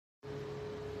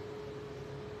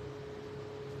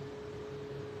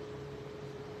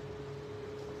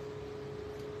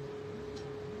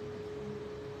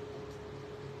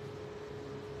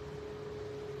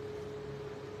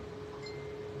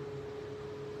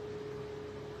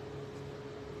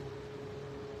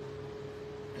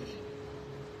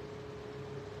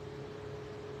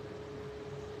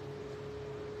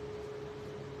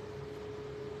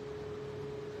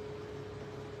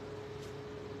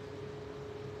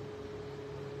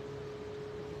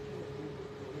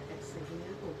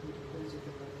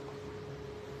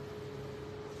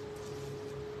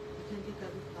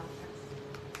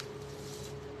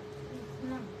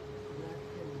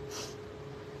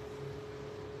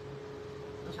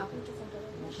আপনি একটু ফোনটা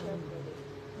শেয়ার করে দিন।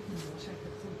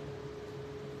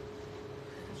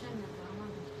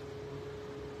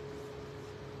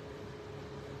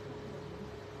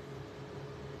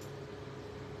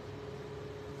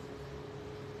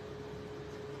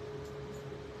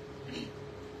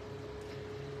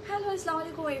 Hello,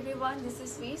 Assalamualaikum everyone. This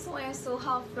is me,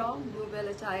 Soha from Bridal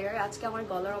Attire. আজকে আমার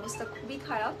গলার অবস্থা খুবই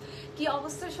খারাপ। কি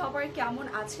অবস্থা সবার, কেমন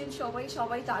আছেন সবাই?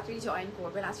 সবাই তাড়াতাড়ি জয়েন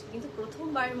করবেন। আজকে কিন্তু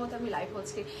প্রথমবারের মতো আমি লাইভ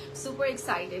হচ্ছে, সুপার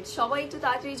এক্সাইটেড। সবাই একটু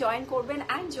তাড়াতাড়ি জয়েন করবেন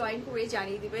অ্যান্ড জয়েন করে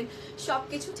জানিয়ে দিবেন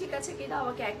সবকিছু ঠিক আছে কিনা,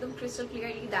 আমাকে একদম ক্রিস্টাল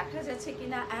ক্লিয়ারলি দেখা যাচ্ছে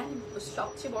কিনা, অ্যান্ড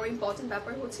সবচেয়ে বড় ইম্পর্টেন্ট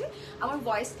ব্যাপার হচ্ছে আমার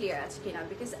ভয়েস ক্লিয়ার আছে কিনা,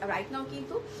 বিকজ রাইট নাও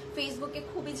কিন্তু ফেসবুকে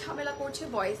খুবই ঝামেলা করছে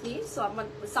ভয়েস নিয়ে। সো আমার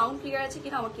সাউন্ড ক্লিয়ার আছে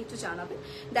কিনা আমাকে একটু জানাবেন।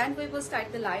 Then we will start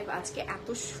the live. আজকে এত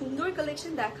সুন্দর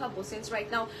কালেকশন দেখাবো, since right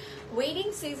now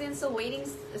waiting season, so waiting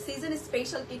season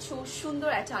special কিছু সুন্দর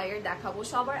অ্যাটায়ার দেখাবো।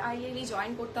 সবার আইডিয়ালি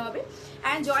জয়েন করতে হবে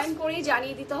এন্ড জয়েন করে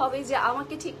জানিয়ে দিতে হবে যে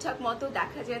আমাকে ঠিকঠাক মতো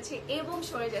দেখা যাচ্ছে এবং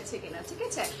সরে যাচ্ছে কিনা, ঠিক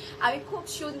আছে? আমি খুব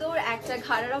সুন্দর একটা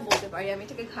ঘাড়ারা বলতে পারি, আমি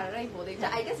এটাকে ঘাড়ারাই বলি, এটা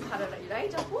আই গেস ঘাড়ারাই,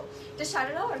 রাইট আপু? এটা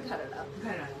সারারা আর ঘাড়ারা?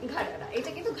 ঘাড়ারা। এটা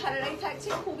কিন্তু ঘাড়ারাই থাকছে,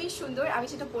 খুবই সুন্দর। আমি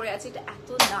যেটা পরে আছি এটা এত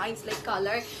nice, like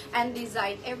colour end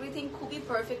design everything খুবই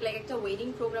পারফেক্ট, লাইক একটা ওয়েডিং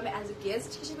প্রোগ্রামে অ্যাজ এ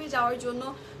গেস্ট হিসেবে যাওয়ার জন্য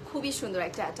খুবই সুন্দর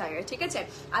একটা অ্যাটায়ার, ঠিক আছে?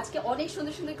 আজকে অনেক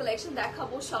সুন্দর সুন্দর কালেকশন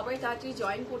দেখাবো, সবাই তাড়াতাড়ি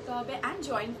জয়েন করতে হবে অ্যান্ড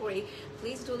জয়েন করে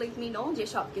please do let me no যে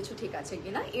সবকিছু ঠিক আছে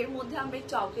কিনা। এর মধ্যে আমরা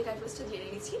একটু আউটলেট অ্যাড্রেসটা জেনে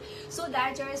নিচ্ছি, সো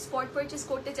দ্যাট যারা স্পট পারচেস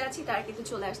করতে চাচ্ছি তারা কিন্তু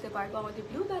চলে আসতে পারবো আমাদের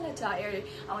ব্লুবেল অ্যাটায়ার,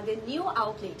 আমাদের নিউ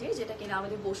আউটলেটে, যেটা কিনা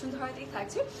আমাদের বসুন্ধরাতেই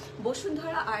থাকছে।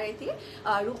 বসুন্ধরা আড়াইতে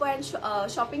রূপায়ণ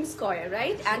shopping square,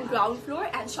 right? And ground floor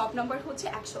and shop number হচ্ছে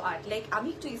 108। লাইক আমি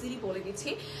একটু ইজিলি বলে দিচ্ছি,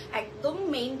 একদম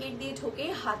মেইন গেট দিয়ে ঢুকে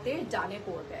হাতের ডানে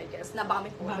পড়বে, আই গেস, না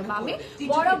বামে পড়বে, বামে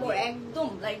বরাবর একদম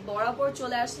লাইক বরাবর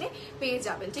চলে আসলে পেয়ে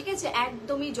যাবেন, ঠিক আছে?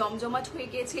 একদমই জমজমাট হয়ে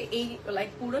গেছে এই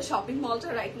লাইক পুরো শপিং মলটা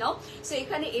রাইট নাও। সো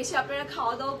এখানে এসে আপনারা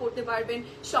খাওয়া দাওয়া করতে পারবেন,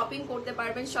 শপিং করতে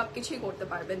পারবেন, সবকিছুই করতে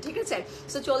পারবেন, ঠিক আছে?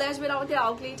 সো চলে আসবেন আমাদের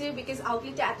আউটলেটে, বিকজ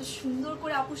আউটলেটে এত সুন্দর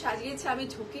করে আপু সাজিয়েছে, আমি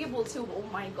ঢুকিয়ে বলছি ও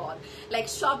মাই গড, লাইক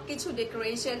সবকিছু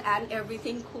ডেকোরেশন অ্যান্ড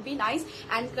এভরিথিং খুবই নাইস,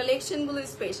 অ্যান্ড কালেকশন গুলো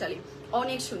স্পেশালি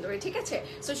অনেক সুন্দর, ঠিক আছে?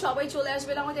 সো সবাই চলে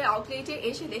আসবেন আমাদের আউটলেটে,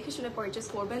 এসে দেখে শুনে পারচেস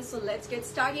করবেন। So let's get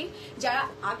started. যারা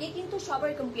আগে কিন্তু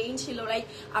সবার কমপ্লেইন ছিল লাইক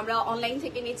আমরা অনলাইন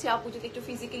থেকে নিচ্ছি, আপু যদি একটু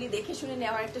ফিজিক্যালি দেখে শুনে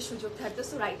নেওয়ার একটা সুযোগ থাকতো,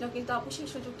 সো রাইট নাও কিন্তু আপু সেই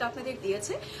সুযোগটা আপনাদের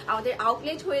দিয়েছে, আমাদের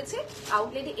আউটলেট হয়েছে,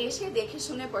 আউটলেটে এসে দেখে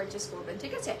শুনে পারচেস করবেন,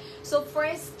 ঠিক আছে? সো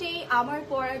ফার্স্টে আমার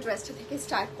পরা ড্রেসটা থেকে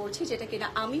স্টার্ট করছি, যেটা কিনা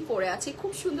আমি পরে আছি।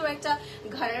 খুব সুন্দর একটা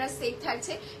ঘাড়ারা সেট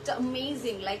থাকছে, এটা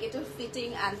অ্যামেজিং, লাইক এটা fitting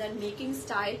and then making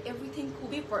style everything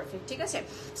খুবই পারফেক্ট, ঠিক আছে?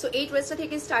 সো এই ড্রেসটা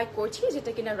থেকে স্টার্ট করছি,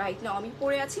 যেটা কিনা রাইট নাও আমি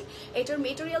পরে আছি। এটার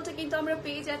মেটেরিয়ালটা কিন্তু আমরা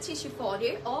পেয়ে যাচ্ছি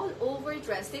শিফনের, অল ওভার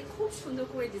ড্রেসে খুব সুন্দর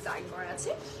করে ডিজাইন করা আছে।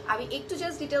 আমি একটু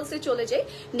জাস্ট ডিটেলসে চলে যাই।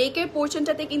 নেকের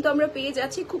পোর্শনটাতে কিন্তু আমরা পেয়ে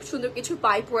যাচ্ছি খুব সুন্দর কিছু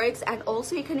পাইপ ওয়ার্কস অ্যান্ড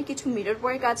অলসো এখানে কিছু মিরর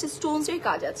ওয়ার্ক আছে, স্টোনসের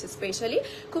কাজ আছে, স্পেশালি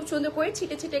খুব সুন্দর করে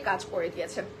ছিটে ছিটে কাজ করে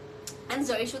দিয়েছে। অ্যান্ড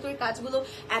জরি সুতোর কাজগুলো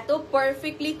এত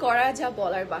পারফেক্টলি করা যা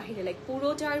বলার বাহিরে, লাইক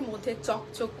পুরোটার মধ্যে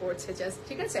চকচক করছে জাস্ট,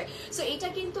 ঠিক আছে? সো এটা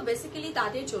কিন্তু বেসিক্যালি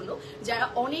তাদের জন্য যারা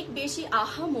অনেক বেশি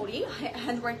আহামরি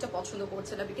হ্যান্ডওয়ার্কটা পছন্দ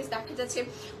করছে না, বিকজ দেখা যাচ্ছে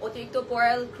অতিরিক্ত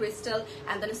pearl, crystal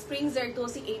and then springs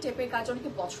zardozi এই টাইপের কাজ অনেকে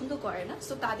পছন্দ করে না।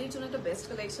 সো তাদের জন্য একটা বেস্ট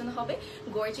কালেকশন হবে,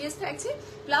 গর্জিয়াস থাকছে,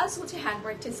 প্লাস হচ্ছে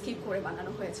হ্যান্ডওয়ার্কটা স্কিপ করে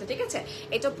বানানো হয়েছে, ঠিক আছে?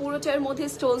 এটা পুরোটার মধ্যে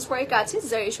স্টোনস ওয়ার্ক আছে,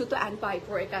 জারি সুতো অ্যান্ড পাইপ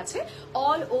ওয়ার্ক আছে,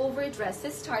 অল ওভার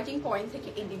ড্রেসের স্টার্টিং পয়েন্ট থেকে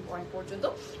এন্ডিং পয়েন্ট পর্যন্ত।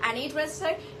 অ্যান্ড এই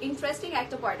ড্রেসটার ইন্টারেস্টিং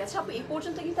একটা পার্ট আছে, এই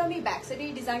পর্যন্ত কিন্তু আমি ব্যাক সাইডে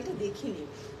এই ডিজাইনটা দেখিনি,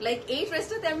 লাইক এই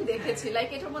ড্রেসটাতে আমি দেখেছি, লাইক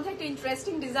এটার মধ্যে একটা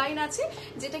ইন্টারেস্টিং ডিজাইন আছে,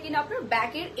 যেটা কিনা আপনার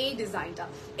ব্যাকের এই ডিজাইনটা,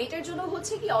 এটার জন্য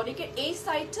হচ্ছে কি অনেকের এই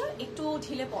সাইডটা একটু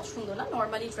ঢিলে পছন্দ না,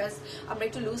 নর্মালি ড্রেস আমরা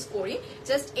একটু লুজ করি,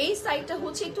 জাস্ট এই সাইডটা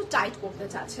হচ্ছে একটু টাইট করতে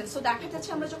চাচ্ছেন। সো দেখা যাচ্ছে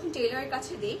আমরা যখন টেলারের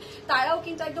কাছে দিই তারাও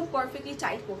কিন্তু একদম পারফেক্টলি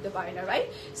টাইট করতে পারে না, রাইট?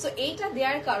 সো এইটা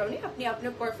দেওয়ার কারণে আপনি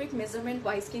আপনার পারফেক্ট মেজারমেন্ট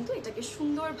ওয়াইজ কিন্তু এটাকে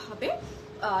সুন্দরভাবে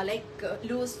লাইক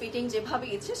লুজ ফিটিং যেভাবে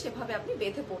ইচ্ছে সেভাবে আপনি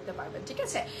বেঁধে পড়তে পারবেন, ঠিক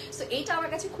আছে? সো এইটা আমার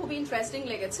কাছে খুবই ইন্টারেস্টিং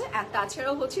লেগেছে। অ্যান্ড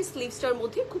তাছাড়াও হচ্ছে স্লিভসটার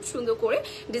মধ্যে খুব সুন্দর করে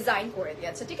ডিজাইন করে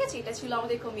দিয়েছে, ঠিক আছে? এটা ছিল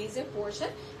আমাদের কমিজের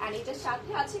পোর্শন। অ্যান্ড এটার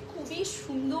সাথে আছে খুবই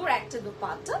সুন্দর একটা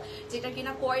দোপাট্টা, যেটা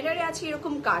কিনা কর্নারে আছে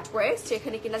এরকম কাট ওয়ার্ক,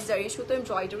 যেখানে কিনা জারি সুতো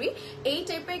এমব্রয়ডারি এই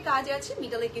টাইপের কাজ আছে,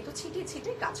 মিডলে কিন্তু ছিটে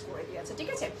ছিটে কাজ করে দিয়েছে, ঠিক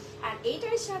আছে? অ্যান্ড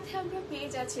এইটার সাথে আমরা পেয়ে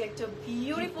যাচ্ছি একটা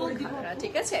বিউটিফুল ঘাড়া,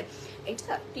 ঠিক আছে?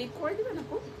 এটা ক্লিপ করে দিবেন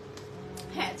আপু?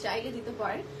 হ্যাঁ, চাইলে দিতে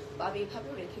পারেন, আমি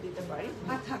এভাবেও রেখে দিতে পারি।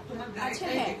 আচ্ছা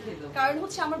হ্যাঁ, কারণ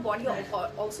হচ্ছে আমার বডি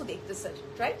অলসো দেখতেছে,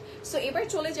 রাইট? সো এবার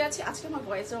চলে যাচ্ছে, আজকে আমার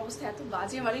ভয়েসের অবস্থা এত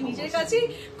বাজে, মানে নিজের কাছে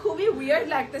খুবই উইয়ার্ড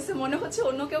লাগতেছে, মনে হচ্ছে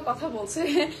অন্য কেউ কথা বলছে।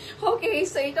 ওকে,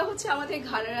 সো এটা হচ্ছে আমাদের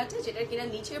ঘাড়ারাটা, যেটা কিনা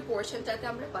নিচের পোর্শনটাতে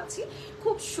আমরা পাচ্ছি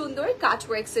খুব সুন্দর কাট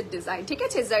ওয়ার্কস এর ডিজাইন, ঠিক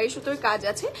আছে? জারি সুতোর কাজ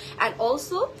আছে, অ্যান্ড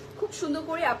অলসো খুব সুন্দর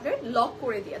করে আপনার লক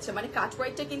করে দিয়েছে, মানে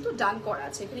কাটওয়ার্কটা কিন্তু ডান করা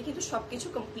আছে, এখানে কিন্তু সবকিছু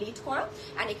কমপ্লিট করা,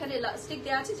 এন্ড এখানে ইলাস্টিক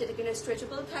দেওয়া আছে যেটা কিনা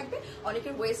স্ট্রেচেবল থাকবে।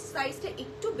 অনেকের ওয়েস্ট সাইজটা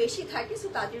একটু বেশি থাকে, সো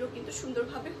তাদেরও কিন্তু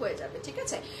সুন্দরভাবে হয়ে যাবে, ঠিক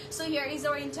আছে? So here is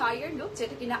our entire look,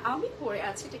 যেটা কিনা আমি পরে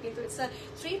আছি। এটা কিন্তু ইটস আ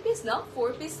 3 পিস না 4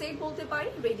 পিস সেট বলতে পারি,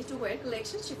 ready to wire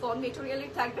collection, chiffon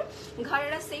মেটেরিয়ালের থাকবে।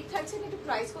 ঘাড়ারা সেট থাকছে, একটু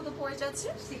প্রাইস কত পড়ে যাচ্ছে?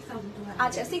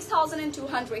 আচ্ছা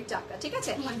 6200 টাকা, ঠিক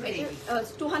আছে?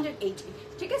 280,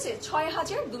 ঠিক আছে?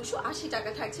 6280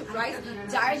 টাকা থাকছে প্রাইস।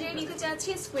 যার যে নিতে চাচ্ছি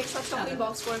স্ক্রিনশট সহ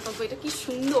ইনবক্স করে ফেলবো। এটা কি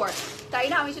সুন্দর, তাই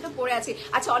না? আমি যেটা পরে আছি।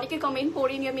 আচ্ছা, অনেকে কমেন্ট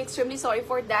পড়িনি, আমি extremely sorry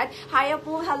for that. High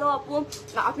আপু, হ্যালো আপু,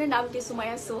 আপনার নাম কি?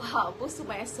 সুমাইয়া সোহা আপু,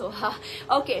 সুমাইয়া সোহা।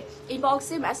 ওকে,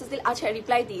 ইনবক্সে মেসেজ দিলে আচ্ছা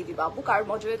রিপ্লাই দিয়ে দিবা আপু, কারণ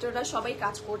মডারেটররা সবাই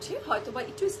কাজ করছে, হয়তো বা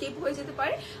একটু স্কিপ হয়ে যেতে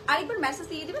পারে। আরেকবার মেসেজ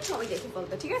দিয়ে দিবেন, সবাই দেখে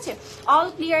ফেলবে, ঠিক আছে? All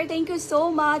clear, thank you so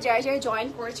much. যারা যারা জয়েন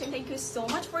করেছেন, thank you so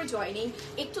much for joining.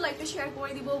 একটু লাইকটা শেয়ার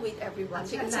করে দিব উইথ এভরিওয়ান,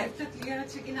 ঠিক আছে? লাইভটা ক্লিয়ার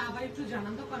আছে কিনা আবার একটু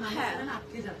জানান তো, কারণ আমার ফোন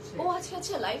আটকে যাচ্ছে। ও আচ্ছা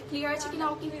আচ্ছা, লাইভ ক্লিয়ার আছে কিনা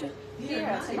কি একটু ক্লিয়ার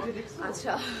আছে?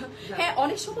 আচ্ছা হ্যাঁ,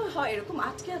 অনেক সময় হয় এরকম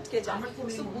আটকে আটকে যায়,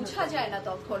 সো বোঝা যায় না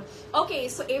তখন। ওকে,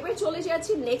 সো এবার চলে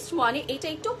যাচ্ছি নেক্সট ওয়ানে। এটা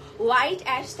একটু হোয়াইট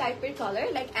অ্যাশ টাইপের কালার,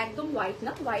 লাইক একদম হোয়াইট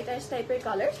না, হোয়াইট অ্যাশ টাইপের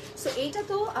কালার। সো এইটা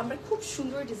তো আমরা খুব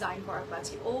সুন্দর ডিজাইন করা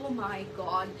পাচ্ছি। ও মাই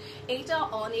গড, এইটা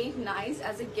অনেক নাইস।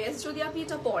 অ্যাজ এ গেস্ট যদি আপনি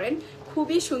এটা পরেন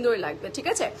খুবই সুন্দর লাগবে, ঠিক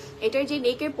আছে? এটার যে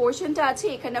নেকের পোর্শনটা আছে,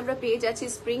 এখানে আমরা পেয়ে যাচ্ছি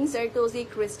spring zardozi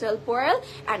crystal pearl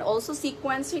and also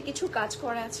সিকোয়েন্সের কিছু কাজ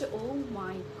করা আছে। ও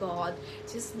মাই গড,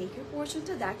 জাস্ট নেকের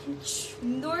পোর্শনটা দেখেন কি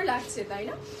সুন্দর লাগছে, তাই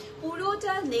না?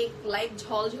 পুরোটা নেক লাইক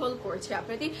ঝলঝল করছে।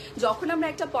 আপনাদের যখন আমরা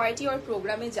একটা পার্টি আর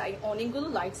প্রোগ্রামে যাই, অনেকগুলো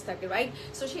লাইটস থাকে, রাইট?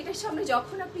 সো সেটার সামনে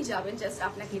যখন আপনি যাবেন, জাস্ট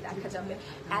আপনাকে দেখা যাবে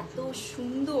এত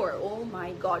সুন্দর। ও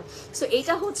মাই গড। সো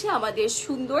এটা হচ্ছে আমাদের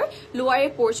সুন্দর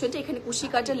লোয়ারের পোর্শনটা, এখানে কুশি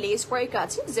কাটা লেস পরের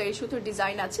কাছে জারি সুতোর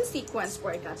ডিজাইন আছে, সিকোয়েন্স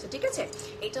পরের কাছে, ঠিক আছে?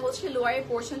 এটা হচ্ছে লোয়ারের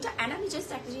পোর্শনটা। অ্যান্ড আমি জাস্ট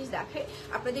একটা জিনিস দেখাই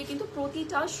আপনাদের, কিন্তু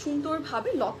প্রতিটা সুন্দরভাবে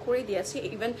লক করে দিয়েছে।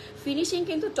 ইভেন ফিনিশিং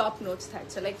কিন্তু টপ নোটস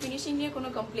থাকছে, লাইক ফিনিশিং নিয়ে কোনো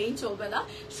কমপ্লেইন চলবে না,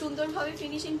 সুন্দরভাবে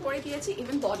ফিনিশিং করে দিয়েছে,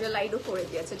 ইভেন বর্ডার লাইনও করে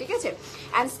দিয়েছে, ঠিক আছে?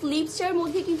 অ্যান্ড স্লিভসটার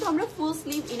মধ্যে কিন্তু আমরা ফুল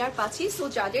স্লিভ ইনার পাচ্ছি। সো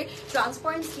যাদের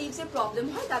ট্রান্সপারেন্ট স্লিভসের প্রবলেম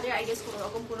হয়, তাদের আই গেস কোনো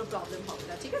রকম কোনো প্রবলেম হবে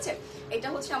না, ঠিক আছে? এটা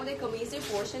হচ্ছে আমাদের কামিজের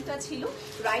পোর্শনটা ছিল।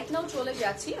 রাইট নাও চলে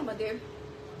যাচ্ছি আমাদের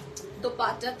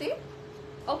দোপাট্টাতে।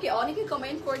 ওকে, অনেকে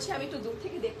কমেন্ট করছে, আমি একটু দূর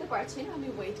থেকে দেখতে পারছি না, আমি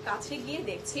ওয়েট কাছে গিয়ে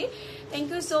দেখছি। থ্যাংক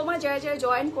ইউ সো মাচ যারা যারা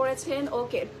জয়েন করেছেন।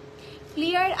 ওকে,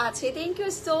 ক্লিয়ার আছে, থ্যাংক ইউ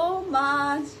সো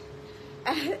মাচ।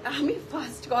 আমি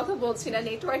ফার্স্ট কথা বলছি না,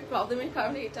 নেটওয়ার্ক প্রবলেমের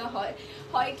কারণে এটা হয়।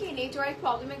 হয় কি, নেটওয়ার্ক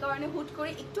প্রবলেমের কারণে হুট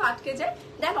করে একটু আটকে যায়,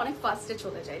 দেন অনেক ফাস্টে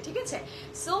চলে যায়, ঠিক আছে?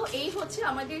 সো এই হচ্ছে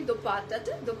আমাদের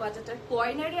দোপাট্টাটা। দোপাট্টাটার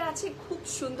কর্নারে আছে খুব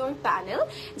সুন্দর প্যানেল,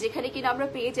 যেখানে কিনা আমরা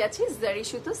পেয়ে যাচ্ছি জারি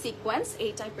সুতো সিকোয়েন্স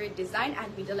এই টাইপের ডিজাইন,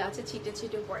 অ্যান্ড মিডলে আছে ছিটে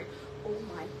ছিটে work. O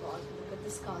my god, look at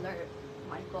this colour.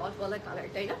 My god, বলা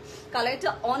কালারটাই না, কালারটা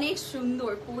অনেক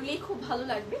সুন্দর, পরলেই খুব ভালো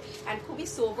লাগবে, অ্যান্ড খুবই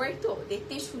সোভার, তো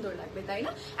দেখতেই সুন্দর লাগবে, তাই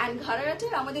না? অ্যান্ড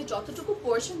ঘাড়ারাটের আমাদের যতটুকু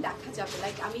পোর্শন দেখা যাবে,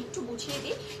 লাইক আমি একটু বুঝিয়ে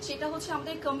দিই, সেটা হচ্ছে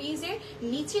আমাদের কামিজের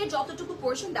নিচের যতটুকু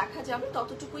পোর্শন দেখা যাবে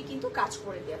ততটুকুই কিন্তু কাজ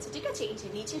করে দিয়েছে, ঠিক আছে? এই যে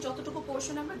নিচে যতটুকু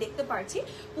পোর্শন আমরা দেখতে পাচ্ছি,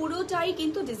 পুরোটাই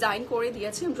কিন্তু ডিজাইন করে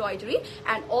দিয়েছে এমব্রয়ডারি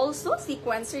অ্যান্ড অলসো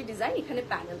সিকোয়েন্সের ডিজাইন, এখানে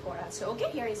প্যানেল করা আছে। ওকে,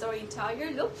 here is our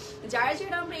entire look. যারা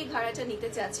যারা আমরা এই ঘাড়াটা নিতে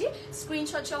চাচ্ছি,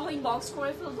 স্ক্রিনশট সহ ইনবক্স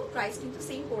করে ফেলবো। প্রাইস কিন্তু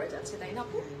সেম পড়ে যাচ্ছে, তাই না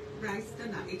আপু? প্রাইসটা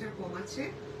না, এটা কম আছে,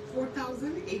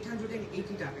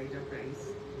 4880 টাকা এটা প্রাইস।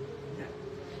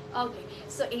 ওকে,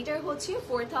 সো এটার হচ্ছে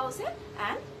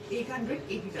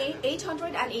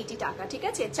 4880 টাকা, ঠিক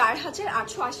আছে?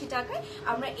 4880 টাকায়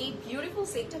আমরা এই বিউটিফুল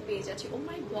সেটটা পেয়ে যাচ্ছি। ও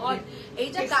মাই গড,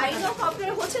 এইটা কাইন্ড অফ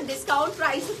আপনারা হচ্ছে ডিসকাউন্ট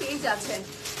প্রাইসে পেয়ে যাচ্ছেন,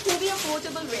 খুবই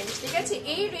অ্যাফোর্ডেবল রেঞ্জ, ঠিক আছে?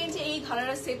 এই রেঞ্জে এই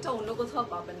ঘাড়ার সেটটা অন্য কোথাও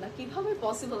পাবেন না। কিভাবে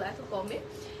পসিবল এত কমে?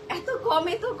 এত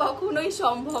কমে তো কখনোই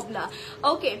সম্ভব না।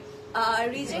 ওকে,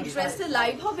 রিজেক্ট ড্রেসে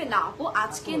লাইভ হবে না আপু,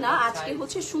 আজকে না, আজকে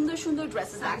হচ্ছে সুন্দর সুন্দর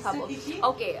ড্রেসেস দেখাবো।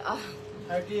 ওকে,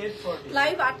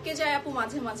 লাইভ আটকে যায় আপু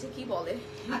মাঝে মাঝে, কি বলে?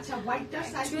 আচ্ছা, হোয়াইটটা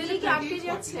অ্যাকচুয়ালি কি আটকে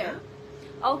যাচ্ছে?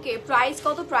 ওকে, প্রাইস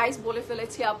কত? প্রাইস বলে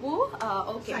ফেলেছি আপু।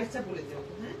 ওকে, সাইজটা বলে দাও।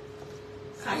 হ্যাঁ,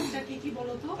 সাইজটা কি কি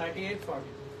বলো তো?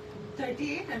 3840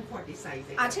 38 and 40 সাইজ।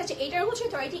 আচ্ছা আচ্ছা, এটার হচ্ছে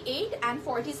 38 and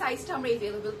 40 সাইজটা আমরা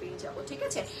अवेलेबल পেয়ে যাব, ঠিক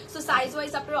আছে। সো সাইজ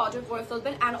ওয়াইজ আপনারা অর্ডার করে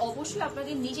ফেলবেন এন্ড অবশ্যই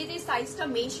আপনাদের নিজেদের সাইজটা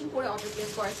মেনশন করে অর্ডার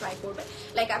প্লেস করার ট্রাই করবেন।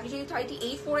 লাইক আপনি যদি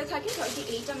 38 পরে থাকে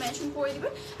 38টা মেনশন করে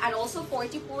দিবেন এন্ড অলসো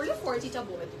 40 পরলে 40টা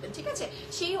বলে দিবেন, ঠিক আছে।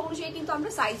 সেই অনুযায়ী কিন্তু আমরা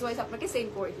সাইজ ওয়াইজ আপনাকে সেন্ড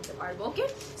করে দিতে পারবো, ওকে।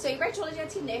 সো এবার চলে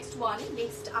যাচ্ছি নেক্সট ওয়ানে।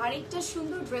 নেক্সট আরেকটা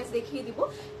সুন্দর ড্রেস দেখিয়ে দিব।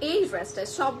 এই ড্রেসটা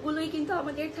সবগুলোই কিন্তু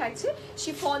আমাদের থাকছে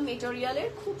শিফন মেটেরিয়ালের,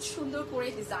 খুব সুন্দর করে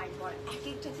ডিজাইন করা, এক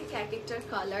একটা থেকে এক একটার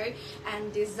কালার এন্ড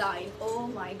ডিজাইন, ও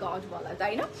মাই গড বলা,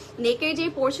 তাই না। নেকের যে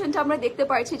পোর্শনটা আমরা দেখতে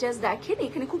পাচ্ছি, জাস্ট দেখেন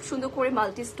এখানে খুব সুন্দর করে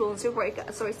মাল্টি স্টোনস এর ওয়ার্ক,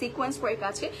 সরি সিকোয়েন্স ওয়ার্ক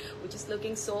আছে, which is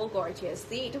looking so gorgeous।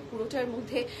 এটা পুরোটার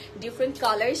মধ্যে ডিফারেন্ট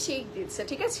কালার শেড দিচ্ছে,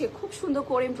 ঠিক আছে। খুব সুন্দর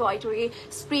করে এমব্রয়ডারি,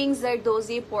 স্প্রিংস আর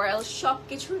দোজি, পার্ল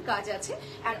সবকিছুর কাজ আছে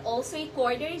এন্ড অলসো এই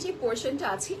কর্নারের যে পোর্শনটা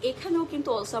আছে এখানেও কিন্তু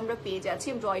অলসো আমরা পেয়ে যাচ্ছি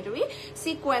এমব্রয়ডারি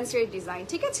সিকোয়েন্সের ডিজাইন,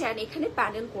 ঠিক আছে। এন্ড এখানে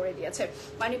প্যানেল করে দিয়েছে,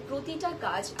 মানে প্রতিটা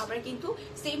কাজ আমরা কিন্তু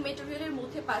সেম মেটেরিয়ালের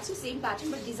মধ্যে পাচ্ছি, সেম প্যাটার্ন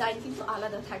বা ডিজাইন কিন্তু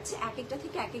আলাদা থাকছে, এক একটা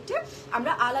থেকে এক একটা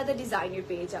আমরা আলাদা ডিজাইনের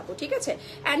পেয়ে যাব, ঠিক আছে।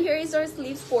 And here is our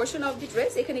sleeves portion of the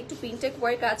dress. এখানে একটু পিনটেক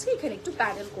ওয়ার্ক আছে, এখানে একটু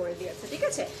প্যানেল করে দিয়েছে, ঠিক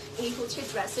আছে। এই হচ্ছে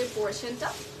ড্রেসের পোর্শনটা।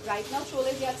 রাইট নাও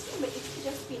চলে যাচ্ছে আমরা একটু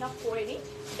জাস্ট পিন আপ করে নিই,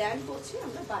 দেন হচ্ছে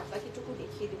আমরা বাদ বাকিটুকু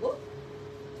দেখিয়ে দিব।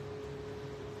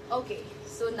 ওকে,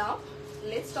 so now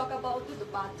let's talk about the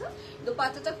dupatta.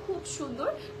 দোপাট্টাটা খুব সুন্দর,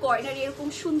 কর্নার এরকম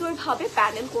সুন্দরভাবে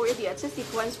প্যানেল করে দিয়েছে,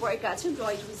 সিকোয়েন্স ওয়ার্ক আছে,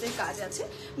 এমব্রয়ডারিজের কাজ আছে,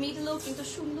 মিডলেও কিন্তু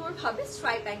সুন্দরভাবে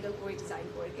স্ট্রাইপ অ্যাঙ্গেল করে ডিজাইন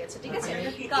করে দিয়েছে, ঠিক আছে।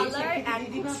 কালার এন্ড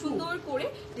খুব সুন্দর করে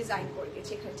ডিজাইন করে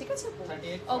দিয়েছে এখানে, ঠিক আছে।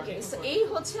 ওকে, সো এই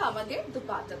হচ্ছে আমাদের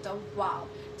দোপাট্টাটা। ওয়াও,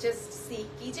 জাস্ট সি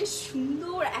কি যে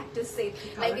সুন্দর একটা সেট,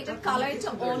 লাইক এটার কালারটা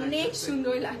অনেক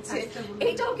সুন্দর লাগছে।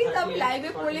 এটাও কিন্তু আমি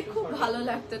লাইভে পরলে খুব ভালো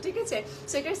লাগতো, ঠিক আছে।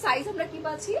 সো এটার সাইজ আমরা কি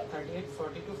পাচ্ছি?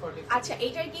 আচ্ছা,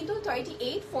 এটার কিন্তু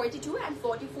 38, 42 and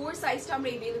 44 সাইজটা আমরা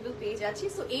अवेलेबल পেয়ে যাচ্ছি।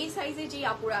 সো এই সাইজে যে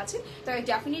আপুরা আছে তারা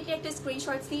ডেফিনেটলি একটা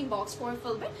স্ক্রিনশট নিয়ে ইনবক্স করে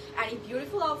ফেলবেন এন্ড এই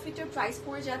বিউটিফুল আউটফিটের প্রাইস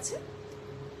পড়ে যাচ্ছে,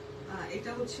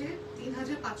 এটা হচ্ছে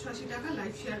 3580 টাকা,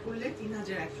 লাইভ শেয়ার করলে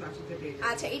 3180 তে পেয়ে যাবেন।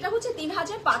 আচ্ছা, এটা হচ্ছে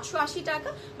 3580 টাকা,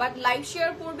 বাট লাইভ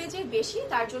শেয়ার করবে যে বেশি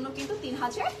তার জন্য কিন্তু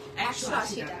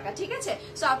 3180 টাকা, ঠিক আছে।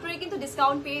 সো আপনারা কিন্তু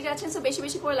ডিসকাউন্ট পেয়ে যাচ্ছেন, সো বেশি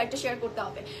বেশি করে লাইভটা শেয়ার করতে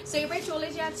হবে। সো এবার চলে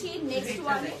যাচ্ছি নেক্সট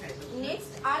ওয়ানে।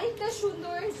 নেক্সট আরেকটা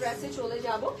সুন্দর ড্রেসে চলে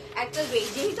যাব। একটা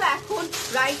যেহেতু এখন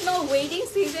রাইট নাও ওয়েডিং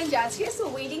সিজন যাচ্ছে, সো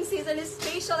ওয়েডিং সিজনের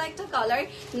স্পেশাল একটা কালার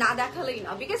না দেখালেই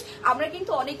না, বিকজ আমরা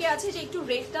কিন্তু অনেকে আছে যে একটু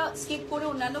রেডটা স্কিপ করে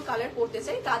অন্যান্য কালার করতে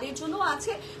চাই, তাদের জন্য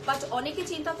আছে। বাট অনেকে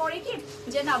চিন্তা করে কি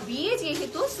যে না বিয়ে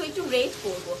যেহেতু সো একটু রেড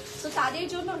করবো, সো তাদের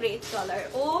জন্য red colour.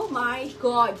 O my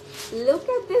god, look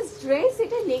at this dress.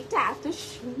 এটা নেকটা এত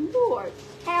সুন্দর।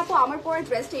 হ্যাঁ আপু, আমার পরে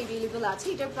ড্রেসটা अवेलेबल আছে।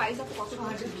 এটার প্রাইস আপু কত?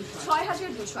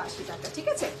 6280 টাকা, ঠিক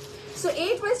আছে। সো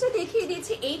এই ড্রেসটা দেখিয়ে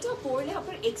দিয়েছি, এইটা পরলে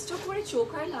আপনার এক্সট্রা করে চোখ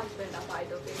আর লাগবে না। বাই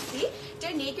দ্য ওয়ে, সি এটা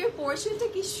নেকের পোর্শনটা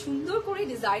কি সুন্দর করে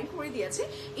ডিজাইন করে দিয়েছে,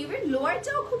 ইভেন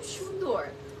লোয়ারটাও খুব সুন্দর।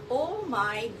 ও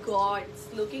মাই god,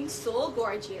 looking so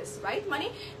gorgeous, right. মানে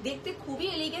দেখতে খুবই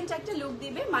এলিগেন্ট একটা লুক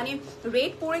দিবে, মানে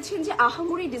রেড পরেছেন যে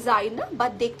আহামরি ডিজাইন না,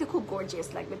 বাট দেখতে খুব গর্জিয়াস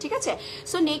লাগবে, ঠিক আছে।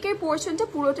 সো নেকের পোর্শনটা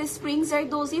পুরোটা springs R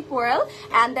doji, pearl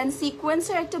and then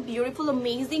সিকোয়েন্সের একটা বিউটিফুল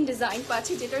অ্যামেজিং ডিজাইন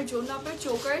পাচ্ছি, যেটার জন্য আপনার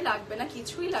চোকার লাগবে না,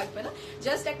 কিছুই লাগবে না,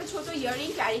 জাস্ট একটা ছোট ইয়ারিং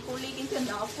ক্যারি করলেই কিন্তু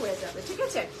নাও হয়ে যাবে, ঠিক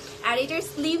আছে। আর এটার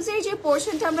স্লিভস এর যে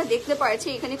পোর্শনটা আমরা দেখতে পাচ্ছি,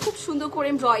 এখানে খুব সুন্দর করে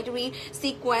এমব্রয়ডারি,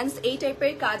 সিকোয়েন্স এই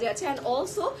টাইপের কাজ আছে এন্ড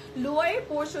অলসো লোয়ার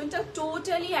পোর্শনটা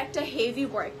টোটালি একটা হেভি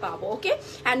ওয়ার্ক পাবো, ওকে।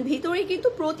 এন্ড ভিতরে কিন্তু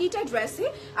প্রতিটা ড্রেসে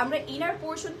আমরা ইনার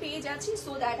পোর্শন পেয়ে যাচ্ছি,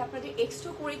 সো দ্যাট আপনাদের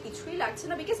এক্সট্রা করে কিছুই লাগছে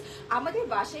না, বিকজ আমাদের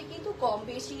বাসায় কিন্তু কম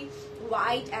বেশি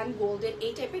হোয়াইট এন্ড গোল্ডেন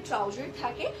এই টাইপের ট্রাউজার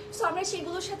থাকে, সো আমরা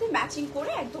সেগুলোর সাথে ম্যাচিং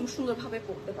করে একদম সুন্দরভাবে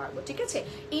পরতে পারবো, ঠিক আছে।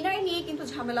 ইনার নিয়ে কিন্তু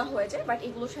ঝামেলা হয়ে যায়, বাট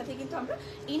এগুলোর সাথে কিন্তু আমরা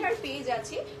ইনার পেয়ে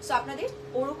যাচ্ছি, সো আপনাদের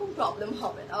ওরকম প্রবলেম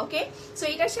হবে না, ওকে। সো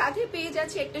এটার সাথে পেয়ে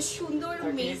যাচ্ছি একটা সুন্দর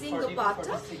অ্যামেজিং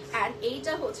দোপাট্টা এন্ড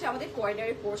এইটা হচ্ছে আমাদের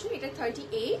কর্নারের পোর্শন। এটা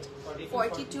 38,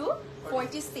 42,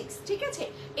 46, ঠিক আছে।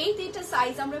 এই তিনটা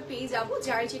সাইজ আমরা পেয়ে যাব,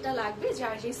 যার যেটা লাগবে,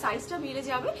 যার যে সাইজটা মিলে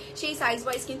যাবে সেই সাইজ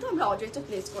ওয়াইজ কিন্তু আমরা অর্ডারটা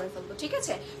প্লেস করে ফেলবো, ঠিক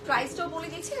আছে। প্রাইসটাও বলে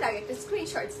দিচ্ছি, এর আগে একটা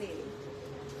স্ক্রিনশট নিয়ে নিন।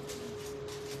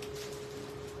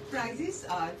 প্রাইস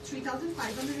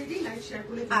 3500 এডি, লাইভ শেয়ার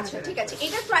করলে। আচ্ছা ঠিক আছে,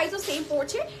 এটার প্রাইসও সেম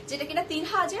পড়ছে, যেটা কিনা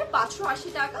 3580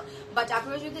 টাকা, বাট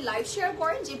আপনারা যদি লাইভ শেয়ার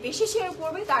করেন, যে বেশি শেয়ার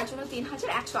করবে তার জন্য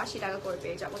 3180 টাকা করে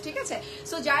পেয়ে যাবো, ঠিক আছে।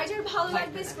 সো যার যার ভালো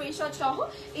লাগবে স্ক্রিনশট সহ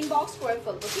ইনবক্স করে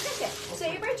ফেলবো, ঠিক আছে। সো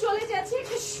এবার চলে যাচ্ছে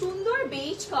একটা সুন্দর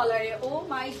বেজ কালারে। ও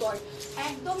মাই গড,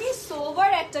 একদমই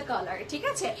সোভার একটা কালার, ঠিক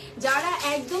আছে। যারা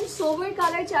একদম সোভার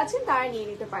কালার চাচ্ছেন তারা নিয়ে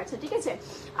নিতে পারছে, ঠিক আছে।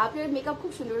 আপনার মেকআপ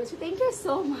খুব সুন্দর হয়েছে, থ্যাংক ইউ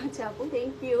সো মাচ আপু,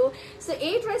 থ্যাংক ইউ। সো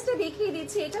এই ড্রেসটা দেখিয়ে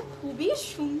দিচ্ছি, এটা খুবই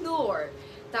সুন্দর,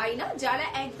 তাই না? যারা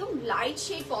একদম লাইট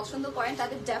শেড পছন্দ করেন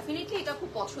তাদের ডেফিনেটলি এটা খুব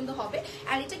পছন্দ হবে।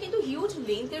 এন্ড এটা কিন্তু হিউজ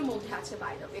লেন্থের মধ্যে আছে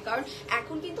বাই দ্য ওয়ে, কারণ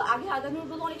এখন কিন্তু আগে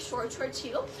আগামীগুলো অনেক শর্ট শর্ট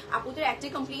ছিল, আপুদের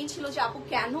একটাই কমপ্লেইন ছিল যে আপু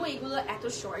কেন এগুলো এত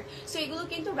শর্ট। সো এগুলো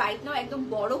কিন্তু রাইট নাও একদম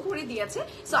বড় করে দিয়েছে,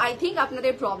 সো আই থিঙ্ক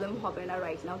আপনাদের প্রবলেম হবে না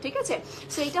রাইট নাও, ঠিক আছে?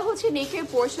 সো এটা হচ্ছে নেকের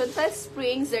পোর্শনটা,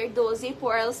 স্প্রিংস এর দোজি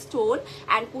পার্ল স্টোন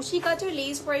এন্ড কুশি কাটের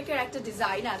লেস ওয়ার্কের একটা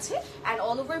ডিজাইন আছে এন্ড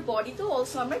অল ওভার বডিতেও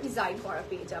অলসো আমরা ডিজাইন করা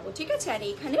পেয়ে যাবো, ঠিক আছে? আর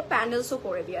এখানে প্যান্ডেলসও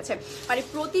করে দিয়েছে, মানে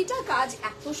প্রতিটা কাজ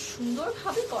এত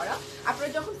সুন্দরভাবে করা, আপনারা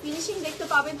যখন ফিনিশিং দেখতে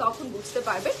পাবেন তখন বুঝতে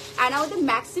পারবেন। এন্ড আমাদের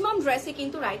ম্যাক্সিমাম ড্রেসে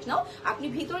কিন্তু রাইট নাও আপনি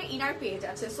ভিতরে ইনার পেয়ে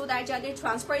যাচ্ছেন, সো দ্যাট যাদের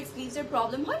ট্রান্সপারেন্ট স্লিভস এর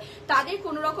প্রবলেম হয় তাদের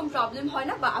কোনো রকম প্রবলেম হয়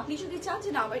না, বা আপনি যদি চান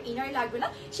যে না আমার ইনার লাগবে না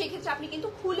সেক্ষেত্রে আপনি কিন্তু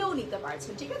খুলেও নিতে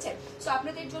পারছেন, ঠিক আছে? সো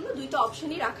আপনাদের জন্য দুইটা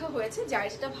অপশনই রাখা হয়েছে, যার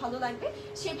যেটা ভালো লাগবে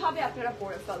সেভাবে আপনারা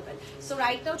পরে ফেলবেন। সো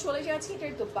রাইট নাও চলে যাচ্ছে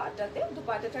এটার দোপাট্টাতে।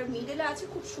 দোপাট্টাটার মিডলে আছে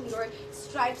খুব সুন্দর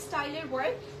স্ট্রাইপ স্টাইলের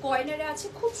ওয়ার্ক, কর্নারে আছে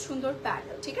খুব সুন্দর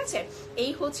প্যানেল, ঠিক আছে?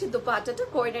 এই হচ্ছে দোপাট্টাটা,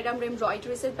 কর্নারে আমরা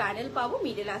এমব্রয়ডারিজ এর প্যানেল পাবো,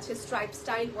 মিডলে আছে stripe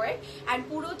style work and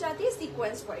পুরোটাতে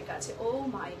sequence work আছে। ও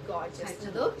মাই গড, জাস্ট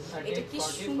লুক, এটা কি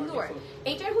সুন্দর।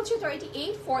 এটার হচ্ছে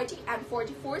 38, 40 এন্ড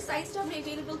 44 সাইজটা আমরা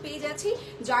अवेलेबल পেয়ে যাচ্ছি।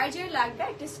 যার যার লাগবে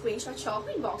একটা স্ক্রিনশট সহ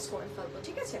ইনবক্স করে ফেলবো,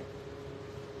 ঠিক আছে?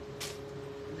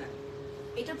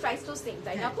 এটার প্রাইস তো সেম,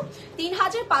 তাই না আপু?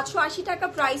 3580 টাকা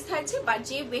প্রাইস থাকছে, বাট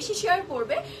যে বেশি শেয়ার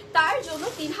করবে তার জন্য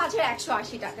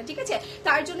 3180 টাকা, ঠিক আছে?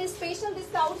 তার জন্য স্পেশাল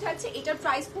ডিসকাউন্ট থাকছে, এটার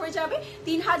প্রাইস পড়ে যাবে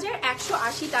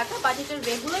 3180 টাকা, বাট এটার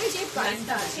রেগুলার যে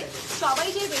প্রাইসটা আছে সবাই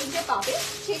যে রেঞ্জে পাবে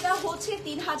সেটা হচ্ছে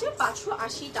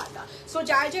 3580 টাকা। সো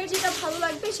যার যার যেটা ভালো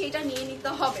লাগবে সেটা নিয়ে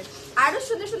নিতে হবে। আরো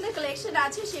সুন্দর সুন্দর কালেকশন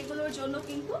আছে, সেগুলোর জন্য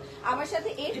কিন্তু আমার সাথে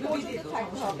এর পর্যন্ত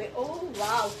থাকতে হবে। ও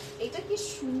ওয়াও, এটা কি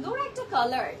সুন্দর একটা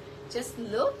কালার, জাস্ট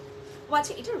লুক।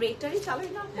 আচ্ছা, এটা রেডটারই কালার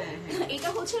না? এটা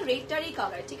হচ্ছে রেডটারই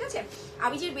কালার, ঠিক আছে?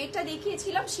 আমি যে রেডটা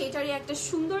দেখিয়েছিলাম সেটারই একটা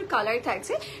সুন্দর কালার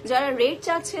থাকছে। যারা রেড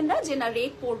চাচ্ছেন না, যে না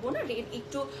রেড পরবো না, রেড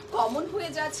একটু কমন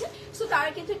হয়ে যাচ্ছে, সো তারা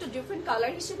কিন্তু একটু ডিফারেন্ট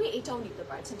কালার হিসেবে এটাও নিতে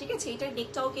পারছেন, ঠিক আছে? এটার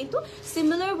দিকটাও কিন্তু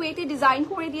সিমিলার ওয়েতে ডিজাইন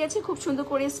করে দিয়েছে, খুব সুন্দর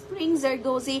করে স্প্রিংস এর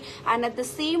doji and at the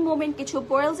same moment কিছু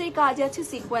পার্লস এর কাজ আছে,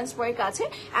 সিকোয়েন্স ওয়ার্ক আছে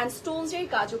অ্যান্ড স্টোনস এর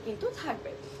কাজও কিন্তু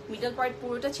থাকবে। মিডল পার্ট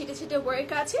পুরোটা ছিটে ছিটে ওয়ার্ক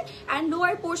আছে অ্যান্ড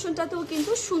লোয়ার পোর্শনটাতেও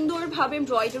কিন্তু সুন্দরভাবে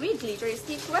এমব্রয়ডারি, গ্লিটার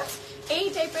সিকোয়েন্স এই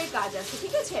টাইপের কাজ আছে,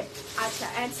 ঠিক আছে? আচ্ছা,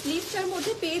 অ্যান্ড স্লিভসটার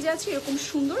মধ্যে পেয়ে যাচ্ছে এরকম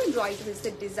সুন্দর embroidery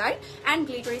design and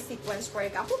glittery sequence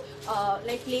work. আপু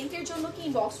লাইক লেন্থের জন্য কি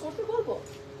ইনবক্স করতে বলবো?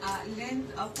 লেন্থ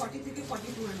 40 থেকে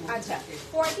 42 এর মধ্যে। আচ্ছা,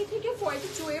 40 থেকে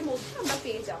 42 এর মধ্যে আমরা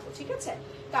পেয়ে যাব, ঠিক আছে?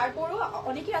 তারপরও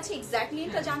অনেকে আছে এক্স্যাক্ট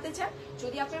লেন্থটা জানতে চান।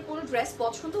 যদি আপনার কোনো ড্রেস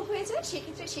পছন্দ হয়ে যায়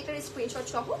সেক্ষেত্রে সেটার স্ক্রিনশট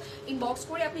সহ ইনবক্স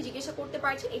করে আপনি জিজ্ঞাসা করতে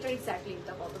পারছেন এটার এক্স্যাক্ট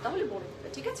লেন্থটা কত, তাহলে বলে দেবে,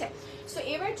 ঠিক আছে? সো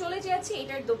এবার চলে যাচ্ছে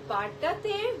এটার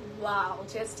দোপাট্টাতে। ওয়াও,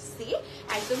 জাস্ট সি,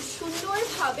 একদম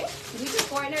সুন্দরভাবে দুটো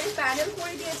কর্নারে প্যানেল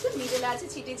করে দিয়েছে, মিডলে আছে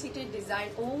ছিটে ছিটে ডিজাইন।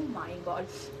 ও মাই গড,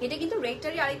 এটা কিন্তু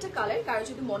রেডটারই আরেকটা কালার। কারো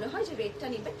যদি মনে হয় যে রেডটা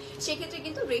নেবেন সেক্ষেত্রে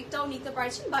কিন্তু রেডটাও নিতে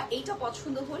পারছেন, বা এইটা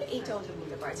পছন্দ হলে এইটাও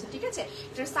নিতে পারছেন, ঠিক আছে?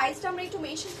 এটার সাইজটা আমরা একটু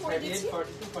মেনশন করে দিচ্ছি।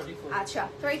 আচ্ছা,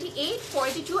 38,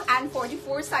 42 এন্ড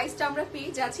 44 সাইজটা আমরা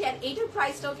পেয়ে যাচ্ছি, আর এটার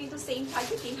প্রাইসটাও কিন্তু সেম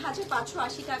থাকবে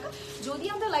 3580 টাকা। যদি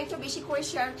আমরা লাইভটা বেশি করে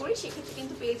শেয়ার করি সেক্ষেত্রে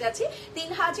কিন্তু পেয়ে যাচ্ছি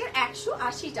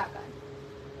 3180 টাকা।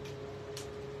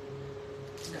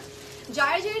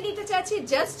 যারা যারা নিতে চাচ্ছি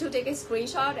just to take a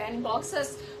screenshot and boxes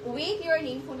with your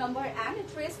name, phone number and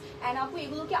address. And আপু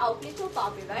এগুলোকে আউটলেটও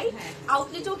পাবে, রাইট?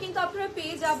 আউটলেটও কিন্তু আপনারা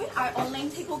পেয়ে যাবেন আর অনলাইন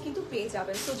থেকেও কিন্তু পেয়ে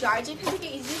যাবেন। সো যার যেখান থেকে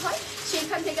ইজি হয়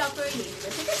সেখান থেকে আপনারা নিয়ে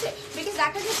নেবেন, ঠিক আছে? বিকজ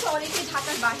দেখা যাচ্ছে অনেকে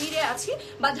ঢাকার বাহিরে আছে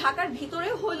বা ঢাকার ভিতরে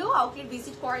হলেও আউটলেট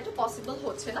ভিজিট করাটা পসিবল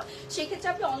হচ্ছে না, সেক্ষেত্রে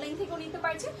আপনি অনলাইন থেকেও নিতে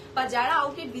পারছেন। বা যারা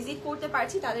আউটলেট ভিজিট করতে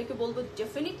পারছি তাদেরকে বলবো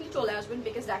ডেফিনেটলি চলে আসবেন,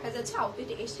 বিকজ দেখা যাচ্ছে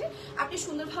আউটলেটে এসে আপনি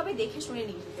সুন্দরভাবে দেখে শুনে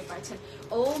নিয়ে নিতে পারছেন।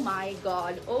 ও মাই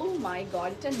গড, ও মাই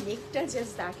গড, এটা নেকটা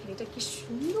জাস্ট দেখেন, এটা কি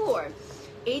সুন্দর।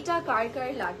 এইটা কার কার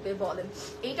লাগবে বলেন?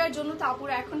 এটার জন্য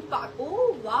তারপরে এখন ও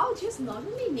ওয়াও, জাস্ট নট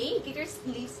অনলি নেক, এটার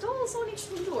স্লিভসটাও অলসো অনেক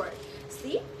সুন্দর।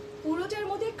 সি, পুরোটার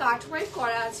মধ্যে কাট ওয়ার্ক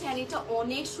করা আছে আর এটা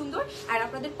অনেক সুন্দর। আর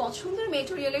আপনাদের পছন্দের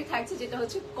মেটেরিয়ালের থাকছে যেটা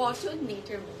হচ্ছে কটন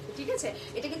নেটের মধ্যে, ঠিক আছে?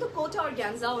 এটা কিন্তু কোটা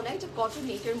অর্গানজাও না, এটা কটন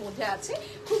নেটের মধ্যে আছে,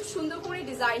 খুব সুন্দর করে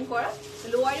ডিজাইন করা,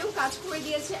 লোয়ারেও কাজ করে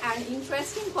দিয়েছে। অ্যান্ড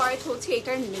ইন্টারেস্টিং পার্ট হচ্ছে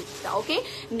এটার নেকটা। ওকে,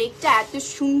 নেকটা এত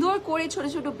সুন্দর করে ছোট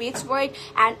ছোট বেচ ওয়ার্ক।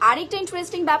 অ্যান্ড আরেকটা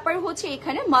ইন্টারেস্টিং ব্যাপার হচ্ছে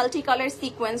এখানে মাল্টি কালার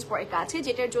সিকোয়েন্স ওয়ার্ক আছে,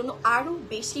 যেটার জন্য আরো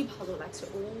বেশি ভালো লাগছে।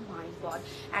 ও মাই গড।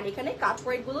 এন্ড এখানে কাট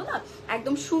ওয়ার্ক গুলো না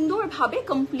একদম সুন্দরভাবে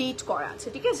কমপ্লিট করা আছে,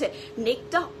 ঠিক আছে।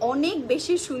 নেকটা অনেক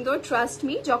বেশি সুন্দর, ট্রাস্ট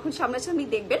মি, যখন সামনাসামনি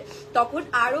দেখবেন তখন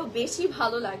আরো বেশি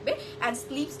ভালো লাগবে। এন্ড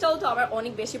স্লিভসটাও তো আমার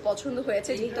অনেক বেশি পছন্দ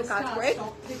হয়েছে, যেহেতু কাট ওয়ার্ক।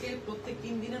 স্টক থেকে প্রত্যেক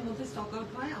 3 দিনের মধ্যে স্টক আউট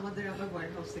হয় আমাদের, আবার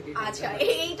ওয়্যারহাউস থেকে। আচ্ছা,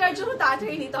 এইটার জন্য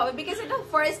তাড়াতাড়ি নিতে হবে, বিকজ এটা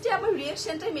ফার্স্টে আমার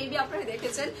রিঅ্যাকশনটাই মেবি আপনারা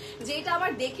দেখেছেন যে এটা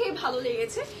আমার দেখেই ভালো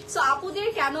লেগেছে। সো আপুদের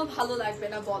কেন ভালো লাগবে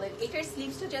না বলেন। এটার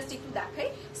স্লিভসটা জাস্ট একটু দেখাই,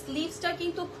 স্লিভসটা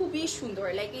কিন্তু খুবই সুন্দর,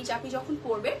 লাইক এই যে আপনি যখন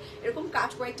পরবেন এরকম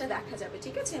কাট ওয়ার্কটা দেখা যাবে,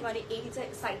 ঠিক আছে। মানে এই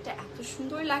সাইডটা এত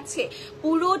সুন্দর লাগছে,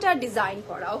 পুরোটা ডিজাইন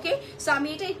করা। ওকে, সো আমি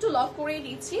এটা একটু লক করে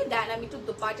নিচ্ছি, দেন আমি একটু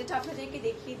দোপাট্টাটা আপনাদেরকে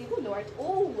দেখিয়ে দিব। লোয়ার, ও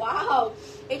ওয়াও,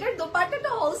 এটার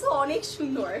দোপাট্টাটা অলসো অনেক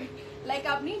সুন্দর। লাইক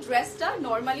আপনি ড্রেসটা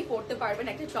নর্মালি পরতে পারবেন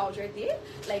একটা ট্রাউজার দিয়ে,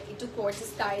 লাইক একটু কোর্স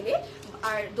স্টাইলে,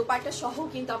 আর দোপাট্টা সহ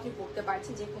কিন্তু আপনি পরতে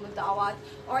পারছেন যে কোনো দাওয়াত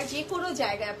আর যে কোনো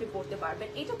জায়গায় আপনি পরতে পারবেন।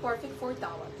 এটা পারফেক্ট ফর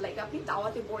দাওয়াত, লাইক আপনি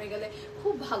দাওয়াতে পরে গেলে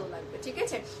খুব ভালো লাগবে, ঠিক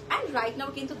আছে। অ্যান্ড রাইট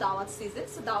নাও কিন্তু দাওয়াত সিজন,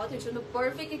 সো দাওয়াতের জন্য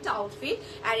পারফেক্ট একটা আউটফিট।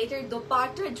 আর এটার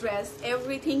দোপাট্টা, ড্রেস,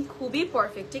 এভরিথিং খুবই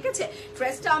পারফেক্ট, ঠিক আছে।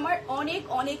 ড্রেসটা আমার অনেক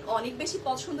অনেক অনেক বেশি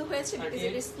পছন্দ হয়েছে, বিকজ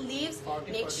এটার স্লিভস,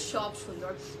 নেক সব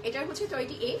সুন্দর। এটার হচ্ছে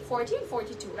 38, 40,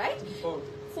 42, রাইট?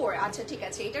 4, আচ্ছা ঠিক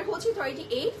আছে। এটার হচ্ছে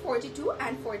 38, 42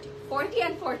 and 40, 40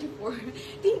 and 44,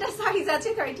 তিনটা সাইজ আছে,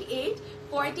 38,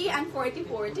 40 and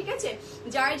 44, ঠিক আছে।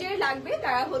 যার যার লাগবে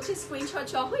তারা হচ্ছে স্ক্রিনশট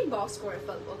সহ ইনবক্স করে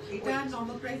ফেলবো। এটা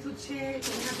নরমাল প্রাইস হচ্ছে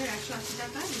 3180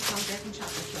 টাকা, ডিসকাউন্ট এখন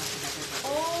 2780 টাকা।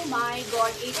 ও মাই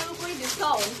গড, এটার উপরে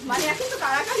ডিসকাউন্ট, মানে এখন তো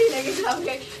কারাকারি লেগে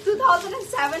যাবে।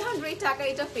 2700 টাকা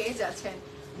এটা পেয়ে যাচ্ছেন।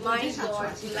 মাই গড,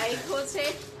 লাইক হচ্ছে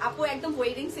আপু একদম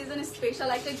ওয়েডিং সিজন স্পেশাল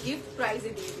একটা গিফট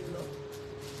প্রাইজে দিয়ে দিল।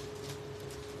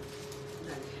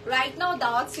 রাইট নাও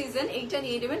দাওয়াত সিজন, এইটা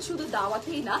নিয়ে নেবেন। শুধু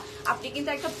দাওয়াতেই না, আপনি কিন্তু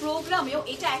একটা প্রোগ্রামেও,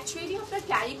 এটা অ্যাকচুয়ালি আপনার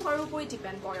ক্যারি করার উপরে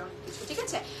ডিপেন্ড করে অনেক কিছু, ঠিক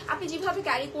আছে। আপনি যেভাবে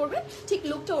ক্যারি করবেন ঠিক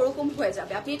লুকটা ওরকম হয়ে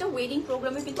যাবে। আপনি এটা ওয়েডিং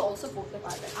প্রোগ্রামে কিন্তু অলসো পড়তে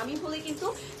পারবেন। আমি বলি কিন্তু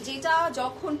যেটা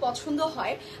যখন পছন্দ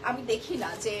হয়, আমি দেখি না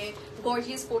যে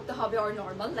গর্জিয়াস পড়তে হবে আর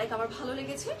নর্মাল, লাইক আমার ভালো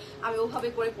লেগেছে আমি ওভাবে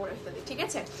করে পরে ফেলি, ঠিক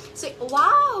আছে। সো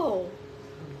ওয়াও,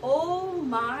 ও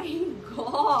মাই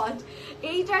গড,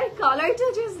 এইটার কালারটা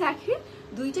জাস্ট দেখেন,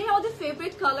 দুইটাই আমাদের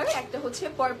ফেভারিট কালার। একটা হচ্ছে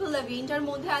পার্পল ল্যাভেন্ডার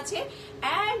মধ্যে আছে,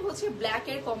 এন্ড হচ্ছে ব্ল্যাক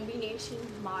এর কম্বিনেশন,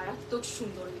 মারাত্মক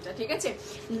সুন্দর এটা, ঠিক আছে।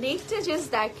 নেক্সট জাস্ট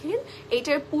দেখেন,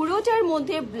 এটার পুরোটার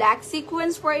মধ্যে ব্ল্যাক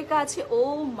সিকোয়েন্স ওয়ার্ক আছে। ও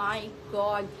মাই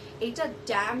গড, এটা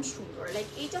ড্যাম সুন্দর, লাইক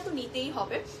এটা তো নিতেই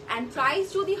হবে। এন্ড প্রাইস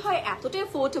যদি হয় এতটা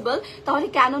অ্যাফোর্ডেবল, তাহলে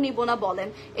কেন নিব না বলেন।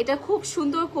 এটা খুব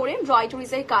সুন্দর করে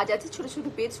এমব্রয়ডারিজের কাজ আছে, ছোট ছোট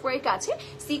বেডস ওয়ার্ক আছে,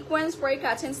 সিকোয়েন্স ওয়ার্ক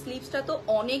আছে, স্লিভসটা তো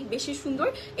অনেক বেশি সুন্দর।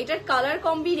 এটার কালার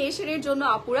কম্বিনেশনের জন্য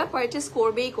আপুরা পারচেস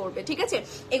করবেই করবে, ঠিক আছে।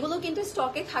 এগুলো কিন্তু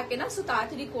স্টকে থাকে না, সো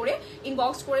তাড়াতাড়ি করে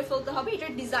ইনবক্স করে ফেলতে হবে।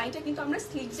 এটার ডিজাইনটা কিন্তু আমরা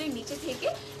স্লিভসের নিচে থেকে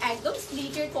একদম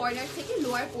স্লিভের কর্নার থেকে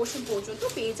লোয়ার পোর্শন পর্যন্ত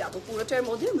পেয়ে যাবো, পুরোটার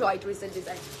মধ্যে এমব্রয়ডারিজের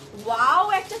ডিজাইন। ওয়াও,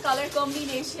 একটা কালার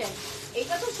কম্বিনেশন,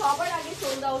 এটা তো সবার আগে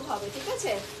সোল্ড আউট হবে, ঠিক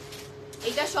আছে।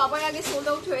 এটা সবার আগে সোল্ড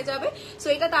আউট হয়ে যাবে, সো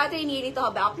এটা তাড়াতাড়ি নিয়ে নিতে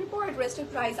হবে। আপনি পরে ড্রেসটার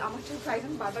প্রাইস, আমারটার প্রাইস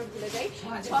আমি বারবার ভুলে যাই,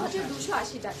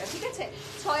 6280 টাকা, ঠিক আছে।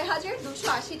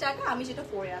 6280 টাকা আমি যেটা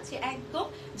পরে আছি, একদম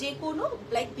যে কোনো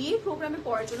লাইক বিয়ের প্রোগ্রামে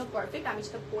পরার জন্য পারফেক্ট, আমি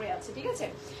যেটা পরে আছি, ঠিক আছে।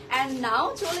 এন্ড নাও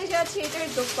চলে যাচ্ছে এটার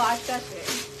দোপাট্টাতে।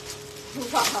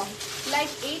 ওয়াও, লাইক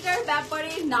এইটার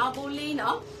ব্যাপারে না বললেই না,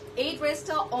 এই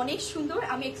ড্রেসটা অনেক সুন্দর।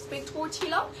 আমি এক্সপেক্ট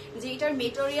করছিলাম যে এটার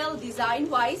মেটেরিয়াল, ডিজাইন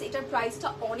ওয়াইজ এটার প্রাইসটা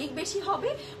অনেক বেশি হবে,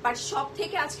 বাট সব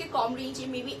থেকে আজকে কম রেঞ্জে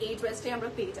মেবি এই ড্রেসটাই আমরা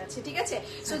পেয়ে যাচ্ছি, ঠিক আছে।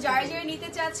 সো যারা যারা নিতে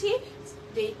চাচ্ছি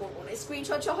দেরি করবো না,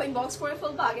 স্ক্রিনশট সহ ইনবক্স করে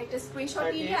ফেলবো। আগে একটা স্ক্রিনশট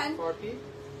নিয়ে,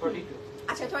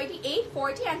 আচ্ছা 38,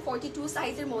 40 and 42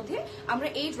 সাইজের মধ্যে আমরা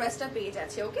এই ড্রেসটা পেয়ে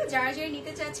যাচ্ছি। ওকে, যারা যারা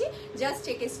নিতে চাচ্ছি just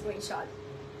take a screenshot.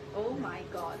 O my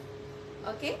god,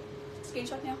 okay,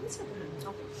 screenshot নেওয়া হয়েছে।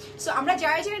 ওকে, সো আমরা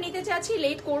যারা যারা নিতে চাচ্ছি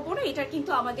লেট করবো না। এটা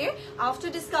কিন্তু আমাদের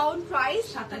আফটার ডিসকাউন্ট প্রাইস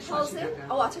 2780।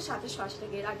 ও আচ্ছা, 2780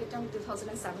 টাকা, এর আগেটা আমি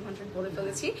 2700 বলে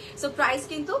ফেলেছি। সো প্রাইস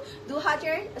কিন্তু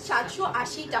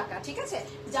 2780 টাকা, ঠিক আছে।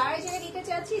 যারা যারা নিতে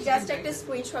চাচ্ছি জাস্ট একটা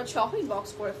স্ক্রিনশট সহ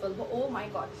ইনবক্স করে ফেলবো। ও মাই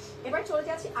গড, এবার চলে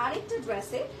যাচ্ছি আরেকটা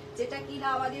ড্রেসে, যেটা কিনা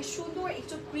আমাদের সুন্দর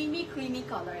একটু ক্রিমি ক্রিমি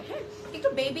কালার, হ্যাঁ, একটু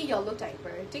বেবি ইয়েলো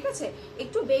টাইপের, ঠিক আছে।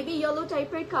 একটু বেবি ইয়েলো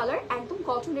টাইপের কালার, একদম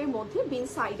কটনের মধ্যে বিন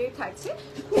সাইডের থাকছে,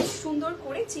 খুব সুন্দর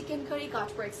করে চিকেন কারি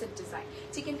কাটওয়ার্কস এর ডিজাইন।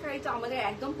 চিকেন কারিটা আমাদের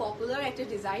একদম পপুলার একটা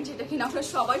ডিজাইন, যেটা কিনা আমরা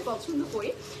সবাই পছন্দ করি।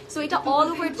 সো এটা অল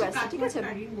ওভার ড্রেস, ঠিক আছে।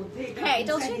 হ্যাঁ,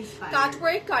 এটা হচ্ছে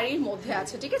কাটওয়ার্ক কারির মধ্যে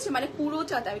আছে, ঠিক আছে, মানে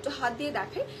পুরোটাতে। আমি একটু হাত দিয়ে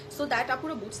দেখাই, সো দ্যাট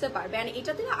আপুরা বুঝতে পারবে। এন্ড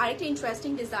এটাতে না আরেকটা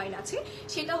ইন্টারেস্টিং ডিজাইন আছে,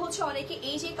 সেটা হচ্ছে অনেকে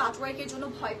এই যে কাটওয়ার্কের জন্য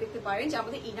ভয় দেখতে পারেন যে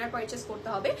আমাদের ইনার পারচেস করতে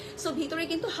হবে। সো ভিতরে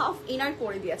কিন্তু হাফ ইনার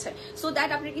করে দিয়েছে, সো দ্যাট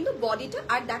আপনার কিন্তু বডিটা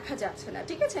আর দেখা যাচ্ছে না,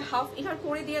 ঠিক আছে? হাফ ইনার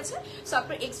করে দিয়েছে, সো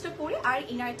আপনার এক্সট্রা করে আর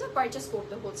ইনারটা পারচেস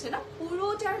করতে হচ্ছে না।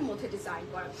 পুরোটার মধ্যে ডিজাইন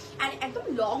করা অ্যান্ড একদম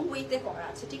লং ওয়েতে করা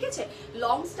আছে, ঠিক আছে?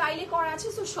 লং স্টাইলে করা আছে,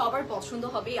 সো সবার পছন্দ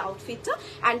হবে এই আউটফিটটা।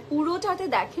 অ্যান্ড পুরোটাতে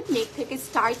দেখেন নেক থেকে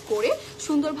স্টার্ট করে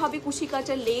সুন্দরভাবে কুশি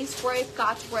কাটার লেস ওয়ার্ক,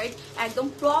 কাট ওয়ার্ক একদম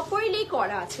প্রপারলি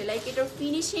করা আছে। লাইক এটার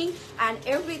finishing and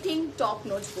everything top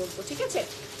notch বলবো, ঠিক আছে?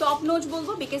 টপ নোচ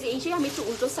বলবো বিকজ এই যে আমি একটু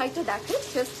উল্টো সাইডটা দেখাই,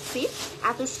 জাস্ট সি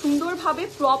এত সুন্দরভাবে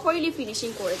প্রপারলি ফিনিশিং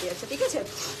করে দিয়েছে, ঠিক আছে?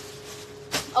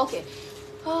 ওকে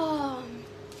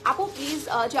আপু প্লিজ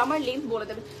জামার লেন্থ বলে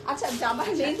দেবেন। আচ্ছা জামার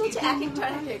লেন্থ হচ্ছে এক একটা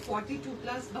 42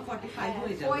 প্লাস বা 45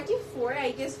 হয়ে যাবে। 44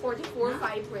 আই গেস 44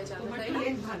 5 হয়ে যাবে, তোমার তাই না?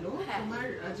 লেন্থ ভালো, তোমার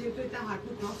যেহেতু এটা হাঁটু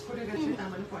ক্রস করে গেছে তার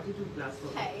মানে 42 প্লাস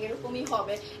হবে। হ্যাঁ এরকমই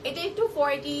হবে, এটা একটু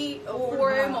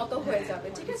 44 এর মতো হয়ে যাবে,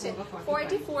 ঠিক আছে?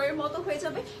 44 এর মতো হয়ে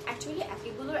যাবে। অ্যাকচুয়ালি এক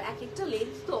একগুলোর এক একটা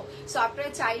লেন্থ তো, সো আপনারা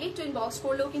চাইলে একটু ইনবক্স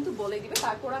করলেও কিন্তু বলে দিবে।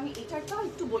 তারপর আমি এটারটা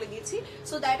একটু বলে দিয়েছি,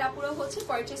 সো দ্যাট আপুরা হচ্ছে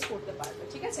পারচেজ করতে পারবে,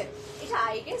 ঠিক আছে? এটা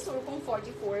আই গেস ওরকম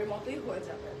 44 এর মতোই হয়ে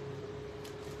যাবে।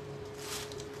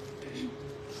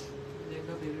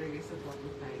 লেগা বের হয়ে গেছে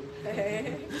 45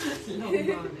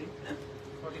 লম্বা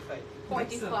অনেক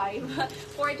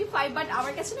 45 বাট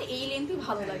আমার কাছে না এই লেন্থই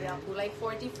ভালো লাগে আপু, লাইক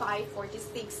 45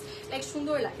 46 লাইক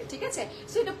সুন্দর লাগে, ঠিক আছে?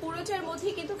 সো এটা পুরোটার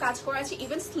মধ্যেই কিন্তু কাজ করা আছে,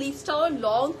 ইভেন স্লিভসটাও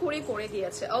লং করে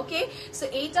দিয়েছে। ওকে, সো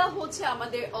এইটা হচ্ছে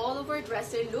আমাদের অল ওভার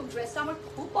ড্রেসের লুক। ড্রেসটা আমার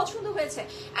খুব পছন্দ হয়েছে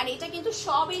অ্যান্ড এটা কিন্তু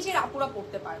সব এজের আপুরা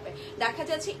পড়তে পারবে। দেখা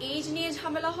যাচ্ছে এজ নিয়ে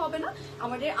ঝামেলা হবে না,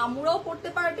 আমাদের আম্মুরাও পড়তে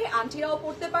পারবে, আন্টিরাও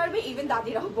পড়তে পারবে, ইভেন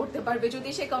দাদিরাও পড়তে পারবে যদি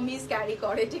সে কামিজ ক্যারি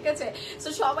করে, ঠিক আছে? সো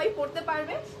সবাই পড়তে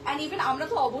পারবে অ্যান্ড ইভেন আমরা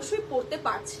তো অবশ্যই পড়তে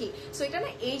পারছি, সো এটা না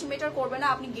এজ ম্যাটার করবে না,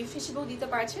 আপনি গিফট হিসেবেও দিতে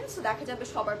পারছেন। সো দেখা যাবে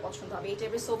সবার পছন্দ হবে, এই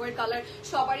টাইপের সোভার কালার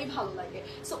সবারই ভালো লাগে।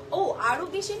 সো আরো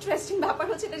বেশি ইন্টারেস্টিং ব্যাপার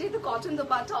হচ্ছে এটা যেহেতু কটন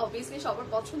দোপাট্টা, অবভিয়াসলি সবার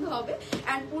পছন্দ হবে।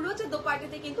 অ্যান্ড পুরোটা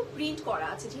দোপাট্টাতে কিন্তু প্রিন্ট করা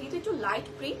আছে, যেহেতু একটু লাইট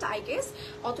প্রিন্ট আই গেস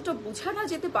অতটা বোঝা না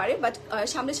যেতে পারে, বাট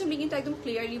সামনে কিন্তু একদম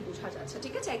ক্লিয়ারলি বোঝা যাচ্ছে,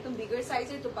 ঠিক আছে? একদম বিগার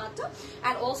সাইজের দোপাট্টা।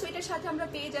 অ্যান্ড অলসো এটার সাথে আমরা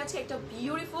পেয়ে যাচ্ছি একটা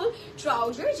বিউটিফুল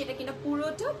ট্রাউজার, যেটা কিনা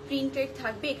পুরোটা প্রিন্টেড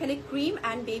থাকবে। এখানে ক্রিম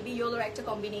অ্যান্ড বেবি ইয়েলোর একটা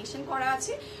কম্বিনেশন করা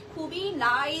আছে, খুবই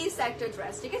নাইস একটা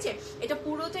ড্রেস, ঠিক আছে? এটা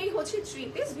পুরোটাই হচ্ছে 3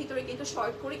 পিস, ভিতরে কিন্তু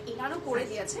শর্ট করে ইনারও করে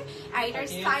দিয়েছে। আর এটার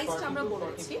সাইজটা আমরা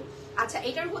বলেছি, আচ্ছা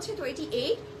এটার হচ্ছে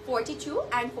 28, 42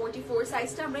 অ্যান্ড 44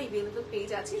 সাইজটা আমরা अवेलेबल পেয়ে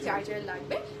যাচ্ছি। যার যার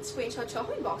লাগবে স্ক্রিনশট সহ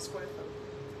ইনবক্স করে ফেলুন।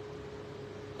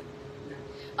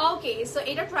 ওকে, সো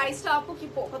এটার প্রাইসটা আপু কি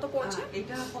কত পড়ছে?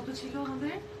 এটা কত ছিল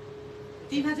আমাদের?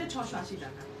 3680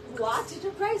 টাকা। হোয়াট,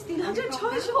 এটার প্রাইস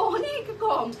 3600? অনেক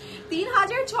কম,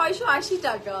 3680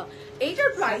 টাকা এইটার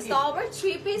প্রাইস। তো আবার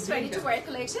 3 piece ready to wire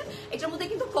collection. এটার মধ্যে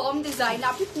কিন্তু কম ডিজাইন,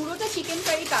 আপনি পুরোটা চিকেন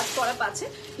কারি কাজ করা পাচ্ছেন,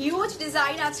 হিউজ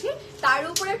ডিজাইন আছে, তার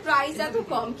উপরে প্রাইস এত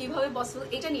কম কিভাবে পসিবল?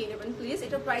 এটা নিয়ে নেবেন প্লিজ।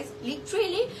 এটার প্রাইস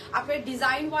লিটারেলি আপনার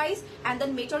design wise and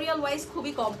then material wise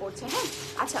খুবই কম পড়ছে। হ্যাঁ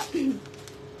আচ্ছা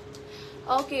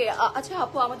ওকে, আচ্ছা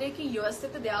আপু আমাদের কি ইউএসএ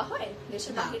তে দেওয়া হয়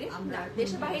দেশের বাইরে? না,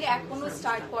 দেশের বাইরে এখনো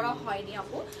স্টার্ট করা হয়নি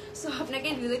আপু, সো আপনাকে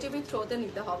রিলেটিভের থ্রোতে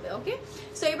নিতে হবে। ওকে,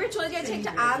 সো এবার চলে যাচ্ছে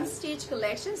একটা unstitch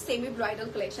collection, semi bridal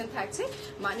collection থাকছে।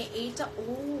 মানে এইটা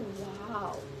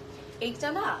ওয়াও, এইটা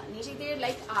না নিজেদের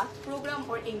লাইক আর্ট প্রোগ্রাম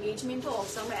ওর এঙ্গেজমেন্টও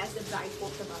অলসো আমরা অ্যাজ এ ব্রাইড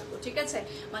করতে পারবো, ঠিক আছে?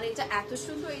 মানে এটা এত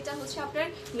সুন্দর, এটা হচ্ছে আপনার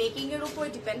মেকিং এর উপর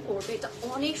ডিপেন্ড করবে। এটা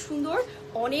অনেক সুন্দর,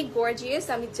 অনেক গর্জিয়াস।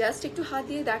 আমি জাস্ট একটু হাত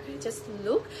দিয়ে দেখাই, জাস্ট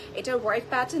লুক, এটার ওয়ার্ক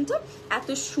প্যাটার্নটা এত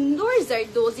সুন্দর,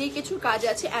 জারদোজি কিছু কাজ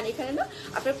আছে। অ্যান্ড এখানে না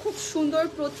আপনার খুব সুন্দর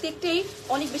প্রত্যেকটাই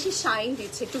অনেক বেশি শাইন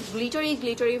দিচ্ছে, একটু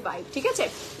গ্লিটারি ভাইব, ঠিক আছে?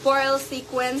 পার্ল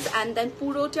সিকোয়েন্স অ্যান্ড দেন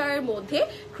পুরোটার মধ্যে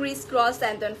Chris cross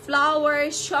and then flower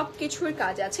সব কিছুর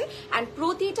কাজ আছে। অ্যান্ড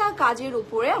প্রতিটা কাজের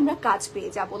উপরে আমরা কাজ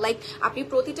পেয়ে যাবো, লাইক আপনি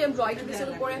প্রতিটা এমব্রয়ডারিজের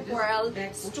উপরে পার্ল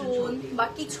স্টোন বা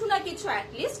কিছু না কিছু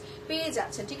অ্যাটলিস্ট পেয়ে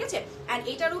যাচ্ছেন, ঠিক আছে? অ্যান্ড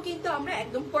এটারও কিন্তু আমরা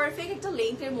একদম পারফেক্ট একটা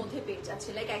লেন্থের মধ্যে পেয়ে যাচ্ছি,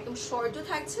 লাইক একদম শর্টও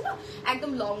থাকছে না,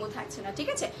 একদম লংও থাকছে না, ঠিক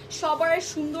আছে? সবার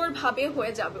সুন্দরভাবে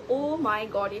হয়ে যাবে। ও মাই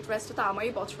গড, এই ড্রেসটা তো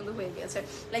আমারই পছন্দ হয়ে গেছে,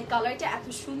 লাইক কালারটা এত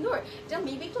সুন্দর। এটা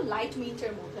মেবি একটু লাইট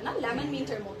মিন্টের মধ্যে, না লেমন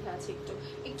মিন্টের মধ্যে আছে,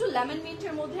 একটু লেমন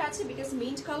মিন্টের মধ্যে আছে, বিকজ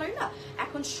মিন্ট কালার না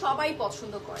এখন সবাই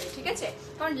পছন্দ করে, ঠিক আছে?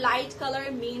 কারণ লাইট কালার,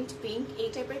 মিন্ট, পিঙ্ক এই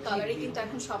টাইপের কালারই কিন্তু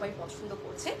এখন সবাই পছন্দ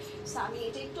করছে। সো আমি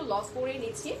এটা একটু লস করে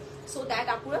নিচ্ছি, সো দ্যাট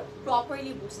আপুরা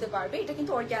প্রপারলি বুঝতে পারবে। এটা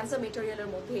কিন্তু অর্গানজা মেটেরিয়ালের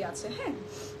মধ্যেই আছে। হ্যাঁ,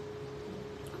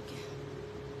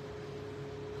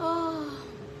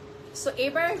 সো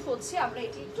এবার হচ্ছে আমরা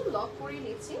এটা একটু লক করে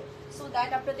নিচ্ছি, সো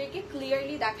দ্যাট আপনাদেরকে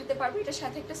ক্লিয়ারলি দেখাতে পারবো। এটার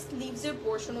সাথে একটা স্লিভস এর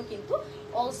পোর্শনও কিন্তু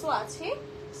অলসো আছে।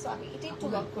 সো আমি এটা একটু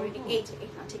লক করে নিই, এই যে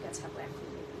হ্যাঁ ঠিক আছে আপু, এখন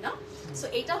না। সো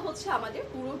এটা হচ্ছে আমাদের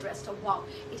পুরো ড্রেসটা। ওয়াও,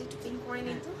 এটা একটু পিন করে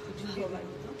নিই তো ভালো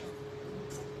লাগবে।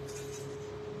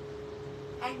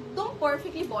 একদম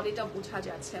পারফেক্টলি বডিটা বোঝা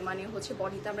যাচ্ছে, মানে হচ্ছে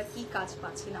বডিতে আমরা কি কাজ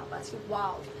পাচ্ছি না পাচ্ছি।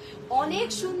 ওয়াও, অনেক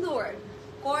সুন্দর।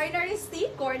 কর্নারে সি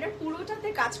কর্নার পুরোটাতে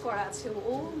কাজ করা আছে।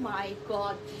 ও মাই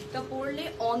গড, এটা পরলে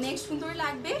অনেক সুন্দর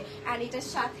লাগবে। অ্যান্ড এটার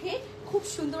সাথে খুব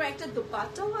সুন্দর একটা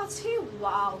দোপাট্টাও আছে।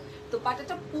 ওয়াও,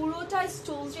 দোপাট্টাটা পুরোটা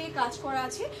স্টোল দিয়ে কাজ করা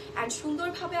আছে অ্যান্ড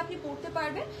সুন্দরভাবে আপনি পরতে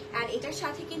পারবেন। অ্যান্ড এটার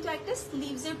সাথে কিন্তু একটা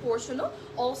স্লিভস এর পোর্শনও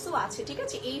অলসো আছে, ঠিক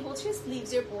আছে? এই হচ্ছে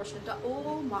স্লিভস এর পোর্শনটা। ও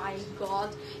মাই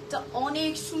গড, এটা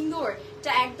অনেক সুন্দর।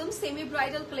 এটা একদম সেমি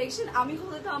ব্রাইডাল কালেকশন। আমি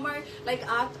হয়তো আমার লাইক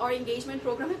আর্ট অর এঙ্গেজমেন্ট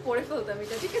প্রোগ্রামে পরে ফেলতাম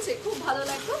এটা, ঠিক আছে? খুব ভালো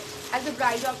লাগতো। অ্যাজ এ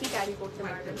ব্রাইডও আপনি ক্যারি করতে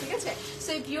পারবেন, ঠিক আছে? সো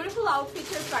এই বিউটিফুল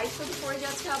আউটফিটের প্রাইস কত পড়ে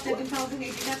যাচ্ছে আপু?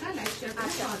 7080 টাকা লাইভ শেয়ার করে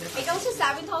আচ্ছা, 6000 এটা হচ্ছে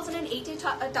 7080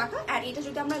 টাকা। আর এটা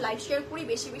যদি আমরা লাইভ শেয়ার করি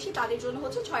বেশি বেশি, তাদের জন্য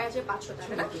হচ্ছে 6500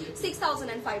 টাকা, না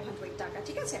 6500 টাকা,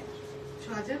 ঠিক আছে?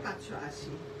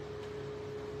 6580।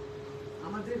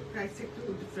 আমাদের প্রাইস একটু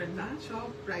ডিফারেন্ট না, সব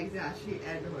প্রাইসে 80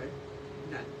 অ্যাড হয়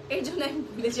না, এই জন্য আমি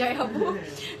ভুলে যাই আপু।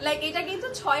 লাইক এটা কিন্তু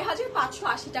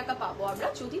 6580 টাকা পাবো আমরা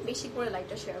যদি বেশি করে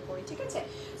লাইভটা শেয়ার করি, ঠিক আছে?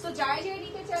 সো যারা যারা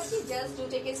নিতে চাচ্ছি, just do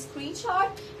take a screenshot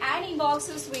and inbox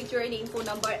us with your name, phone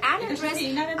number and address.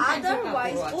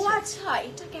 Otherwise, ও আচ্ছা,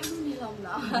 এটা কেন নিলাম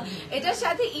না? এটার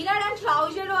সাথে ইনার এন্ড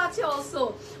ট্রাউজারও আছে অলসো।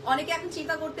 অনেকে এখন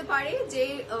চিন্তা করতে পারে যে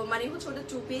মানে হচ্ছে ওটা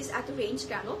টু পিস এত রেঞ্জ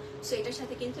কেন? সো এটার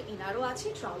সাথে কিন্তু ইনারও আছে,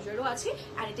 ট্রাউজারও আছে।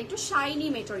 আর এটা একটু শাইনি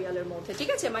মেটেরিয়ালের মধ্যে, ঠিক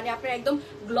আছে? মানে আপনার একদম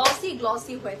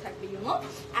গ্লসি হয়ে থাকবে, ইউ নো।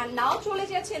 এন্ড নাও চলে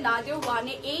যাচ্ছে নাদের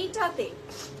ওয়ানে।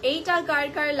 এইটা কার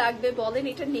কার লাগবে বলেন?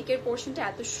 এটার নেকের পোর্শনটা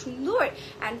এত সুন্দর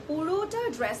এন্ড পুরোটা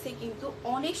ড্রেসে কিন্তু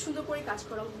অনেক সুন্দর করে কাজ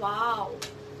করা। ওয়াও,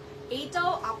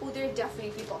 এইটাও আপুদের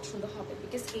ডেফিনেটলি পছন্দ হবে,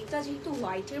 বিকজ এটা যেহেতু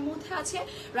হোয়াইটের মধ্যে আছে।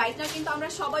 রাইট নাও কিন্তু আমরা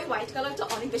সবাই হোয়াইট কালারটা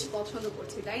অনেক বেশি পছন্দ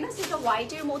করছি, তাই না? সেটা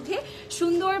হোয়াইটের মধ্যে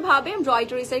সুন্দরভাবে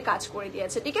এমব্রয়ডারিজ এর কাজ করে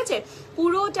দিয়েছে, ঠিক আছে?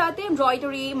 পুরোটাতে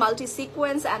embroidery, multi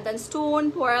sequence and then stone,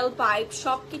 pearl, pipe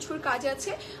সবকিছুর কাজ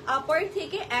আছে। আপার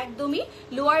থেকে একদমই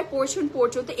লোয়ার পোর্শন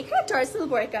পর্যন্ত এখানে টার্সেল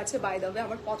ওয়ার্ক আছে। বাই দ্য ওয়ে,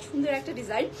 আমার পছন্দের একটা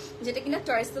ডিজাইন, যেটা কিনা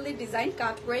টার্সেলের design,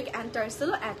 cut work and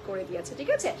টার্সেলও add করে দিয়েছে, ঠিক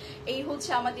আছে? এই হচ্ছে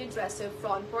আমাদের ড্রেসের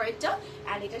ফ্রন্ট পার্ট।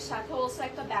 এন্ড এটার সাথে অলসো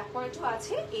একটা ব্যাক পার্টও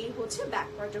আছে। এই হচ্ছে ব্যাক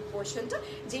পার্টের পোর্শনটা।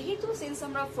 যেহেতু সিন্স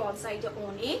আমরা ফ্রন্ট সাইডে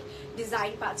অনেক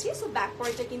ডিজাইন পাচ্ছি, সো ব্যাক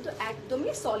পার্টটা কিন্তু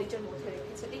একদমই সলিডের মধ্যে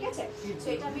রেখেছে, ঠিক আছে? সো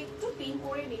এটা আমি একটু পিন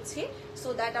করে নিচ্ছি সো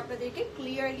দ্যাট আপনাদেরকে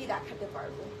ক্লিয়ারলি দেখাতে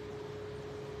পারবো।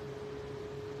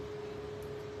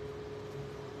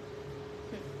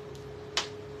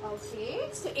 ওকে,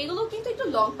 সো এগুলো কিন্তু একটু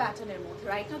লং প্যাটার্নের মধ্যে।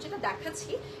 রাইট নাও যেটা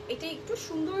দেখাচ্ছি এটা একটু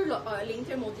সুন্দর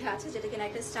লেন্থের মধ্যে আছে, যেটা কিনা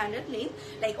একটা স্ট্যান্ডার্ড লেন্থ।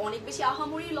 লাইক অনেক বেশি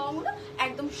আহামরি লং না,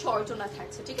 একদম শর্টও না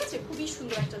থাকছে, ঠিক আছে? খুবই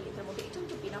সুন্দর একটা লেন্থের মধ্যে। এটা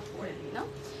একটু পিন আপ করে নিই না,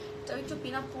 এটা একটু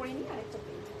পিন আপ করে নিই আর একটা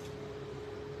পিন।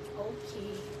 ওকে,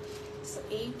 সো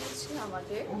এই হচ্ছে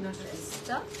আমাদের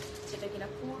ড্রেসটা, যেটা কিনা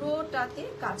পুরোটাতে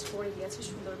কাজ করে দিয়েছে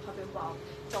সুন্দরভাবে। ওয়াও,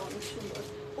 এটা অনেক সুন্দর।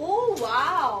 ও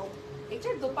ওয়াও,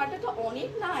 এটার দোপাট্টাটা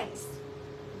অনেক নাইস।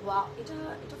 ওয়াও, এটা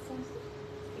ফ্রন্ট,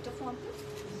 এটা ফ্রন্ট,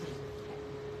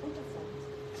 ওটা ফ্রন্ট,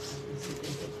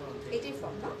 এটাই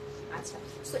ফ্রন্ট না? আচ্ছা,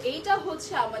 সো এইটা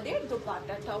হচ্ছে আমাদের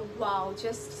দোপাট্টাটা। ওয়াও,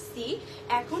 জাস্ট সি,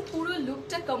 এখন পুরো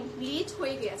লুকটা কমপ্লিট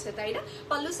হয়ে গেছে, তাই না?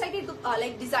 পাল্লু সাইডের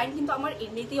লাইক ডিজাইন কিন্তু আমার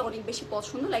এমনিতেই অনেক বেশি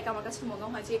পছন্দ। লাইক আমার কাছে মনে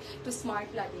হয় যে একটু স্মার্ট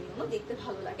লাগে, ইউনো, দেখতে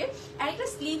ভালো লাগে। আর এটা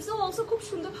স্লিভসও অলসো খুব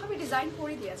সুন্দরভাবে ডিজাইন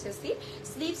করে দিয়েছে।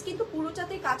 স্লিভস কিন্তু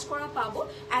পুরোটাতে কাজ করা পাবো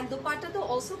অ্যান্ড দোপাট্টাতেও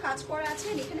অলসো কাজ করা আছে।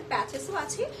 এখানে প্যাচেসও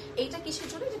আছে। এইটা কিসের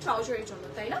জন্য? এটা ট্রাউজারের জন্য,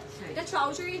 তাই না? এটা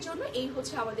ট্রাউজারের জন্য। এই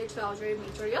হচ্ছে আমাদের ট্রাউজারের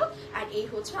মেটেরিয়াল অ্যান্ড এই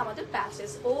হচ্ছে আমাদের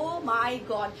প্যাচেস। ও মাই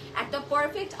গড, একটা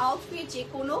পারফেক্ট আউটফিট যে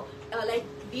কোনো লাইক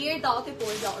বিয়ের দাওয়াতে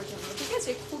পরে যাওয়ার জন্য, ঠিক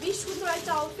আছে? খুবই সুন্দর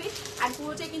একটা আউটফিট অ্যান্ড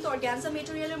পুরোটাই কিন্তু অর্গানজা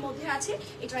মেটেরিয়ালের মধ্যে আছে।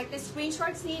 এটার একটা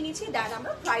স্ক্রিনশট নিয়ে নিচ্ছি, দেন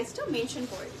আমরা প্রাইসটা মেনশন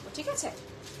করে দিব, ঠিক আছে?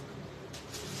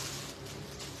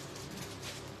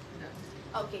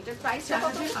 ওকে, এটার প্রাইসটা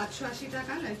কত? 4580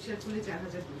 টাকা, লাইভ শেয়ার করলে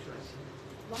 4280।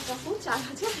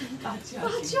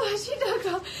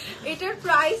 টাকা। এটার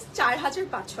প্রাইস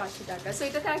 4580 টাকা। সো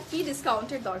এটাতে আর কি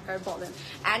ডিসকাউন্টের দরকার বলেন?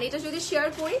 এন্ড এটা যদি শেয়ার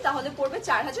করি তাহলে পড়বে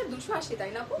 4280,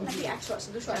 তাই না আপু? নাকি 180?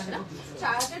 280 না,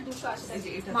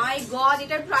 4280। মাই গড,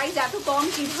 এটার প্রাইস এত কম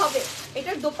কিভাবে?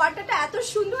 এটার দোপাট্টাটা এত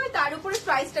সুন্দর, তার উপরে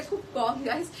প্রাইসটা খুব কম।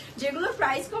 গাইস, যেগুলোর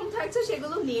প্রাইস কম থাকছে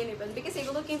সেগুলো নিয়ে নেবেন, বিকজ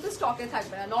এগুলো কিন্তু স্টকে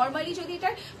থাকবে না। নর্মালি যদি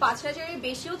এটার 5000-এর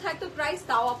বেশিও থাকতো প্রাইস,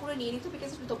 তাও আপুরে নিয়ে নিত,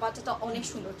 বিকজ দোপাট্টাটা অনেক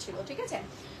সুন্দর ছিল, ঠিক আছে?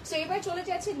 সো এবার চলে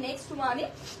যাচ্ছে নেক্সট ওয়ানে।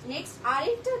 নেক্সট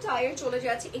আরেকটা টায়ার চলে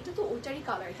যাচ্ছে। এটা তো ওইটারই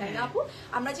কালার, তাই না আপু?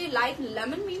 আমরা যে লাইট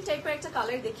লেমন মিন্ট টাইপের একটা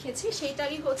কালার দেখিয়েছি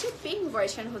সেটারই হচ্ছে পিঙ্ক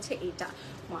ভার্সন হচ্ছে এটা।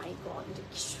 মাই গড, এটা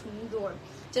কি সুন্দর,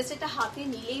 জাস্ট এটা হাতে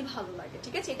নিলেই ভালো লাগে,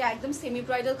 ঠিক আছে? এটা একদম সেমি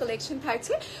ব্রাইডাল কালেকশন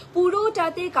থাকছে।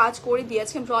 পুরোটাতে কাজ করে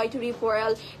দিয়েছে এমব্রয়ডারি,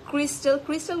 পার্ল,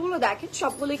 ক্রিস্টালগুলো দেখেন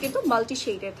সবগুলোই কিন্তু মাল্টি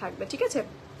শেডের থাকবে, ঠিক আছে?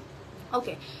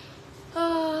 ওকে,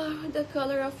 The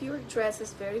color of your dress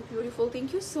is very beautiful.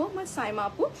 Thank you so much, Saima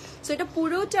আপু. So এটা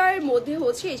পুরোটার মধ্যে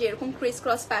হচ্ছে এই যে এরকম ক্রিস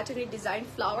ক্রস প্যাটার্নের ডিজাইন,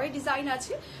 ফ্লাওয়ার ডিজাইন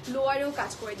আছে, লোয়ারেও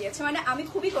কাজ করে দিয়েছে। মানে আমি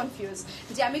খুবই কনফিউজ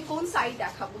যে আমি কোন সাইড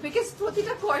দেখাবো, বিকজ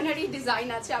প্রতিটা কর্নারই ডিজাইন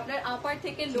আছে, আপনার আপার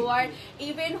থেকে লোয়ার,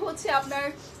 ইভেন হচ্ছে আপনার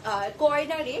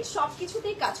কর্নারে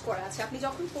সবকিছুতেই কাজ করা আছে। আপনি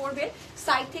যখন পরবেন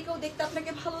সাইড থেকেও দেখতে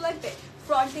আপনাকে ভালো লাগবে,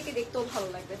 ফ্রন্ট থেকে দেখতেও ভালো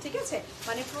লাগবে, ঠিক আছে?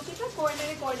 মানে প্রতিটা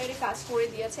কর্নারে কর্নারে কাজ করে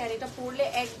দিয়েছে। আর এটা পরলে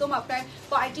একদম আপনার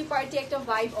পার্টি পার্টি একটা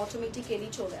ভাইব অটোমেটিক্যালি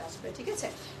চলে আসবে, ঠিক আছে?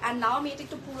 অ্যান্ড নাও আমি এটা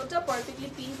একটু পুরোটা পারফেক্টলি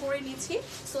পিন করে নিচ্ছি,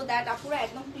 সো দ্যাট আপনারা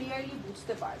একদম ক্লিয়ারলি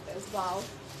বুঝতে পারবে। ওয়াও,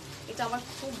 এটা আমার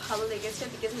খুব ভালো লেগেছে,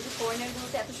 বিকজ হচ্ছে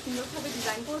কর্নারগুলোতে এত সুন্দরভাবে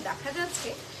ডিজাইন করে দেখা যাচ্ছে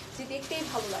যে দেখতেই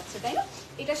ভালো লাগছে, তাই না?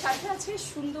 এটার সাথে আছে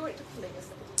সুন্দর, এটা খুলে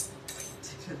গেছে,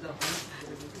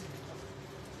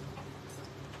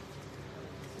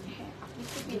 হ্যাঁ আপনি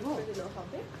একটু পিন করে দিলেও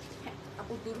হবে। হ্যাঁ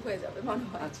আপু দূর হয়ে যাবে মনে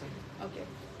হয়। আচ্ছা ওকে,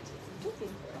 একটু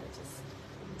পিন করে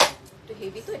একটু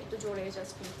হেভি তো, একটু জোরে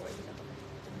জাস্ট পিন করে দিতে হবে।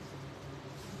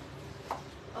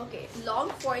 ওকে, লং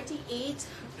 48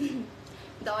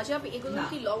 দেওয়া যাবে এগুলো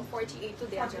কি? লং 48 তো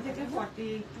দেওয়া যাবে,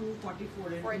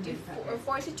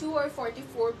 42 আর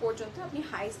 44 পর্যন্ত আপনি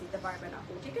হাইস দিতে পারবেন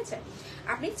আপু, ঠিক আছে?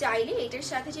 আপনি চাইলে এটার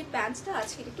সাথে যে প্যান্টটা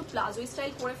আছে এটা একটু প্লাজো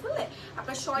স্টাইল করে ফেললে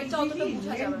আপনার শর্টটা অতটা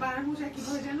বোঝা যাবে না।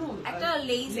 একটা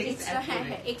লেস এক্সট্রা, হ্যাঁ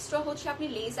হ্যাঁ এক্সট্রা হচ্ছে আপনি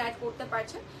লেস অ্যাড করতে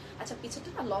পারছেন। আচ্ছা পিছনটা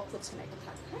না লক হচ্ছে না, এটা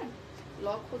থাক, হ্যাঁ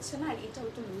লক হচ্ছে না, আর এটাও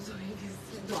একটু লুজ হয়ে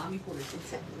গেছে, তো আমি করেছি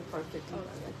পারফেক্টলি।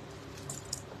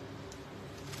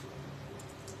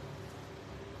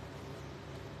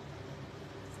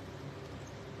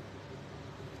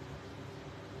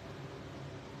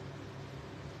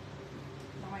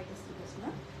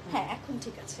 হ্যাঁ এখন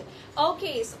ঠিক আছে।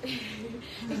 ওকে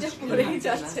এটা পরেই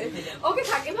যাচ্ছে, ওকে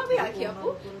থাকে ভাবে আর কি আপু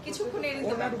কিছুক্ষণের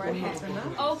তো ব্যাপার। হ্যাঁ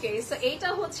ওকে, সো এটা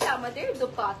হচ্ছে আমাদের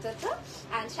দোপাট্টাটা,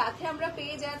 এন্ড সাথে আমরা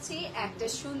পেয়ে যাচ্ছি একটা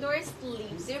সুন্দর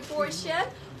স্লিভস এর পোরশন।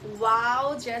 ওয়াও,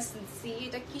 জাস্ট সি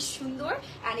এটা কি সুন্দর।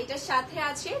 এন্ড এটার সাথে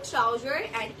আছে trouser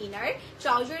and inner.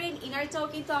 Trouser and ইনারটাও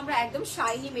কিন্তু আমরা একদম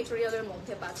শাইনি মেটেরিয়ালের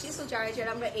মধ্যে পাচ্ছি। সো যারা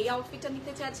যারা আমরা এই আউটফিটটা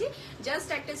নিতে চাচ্ছি জাস্ট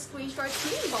একটা স্ক্রিনশট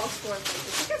নিয়ে বক্স করে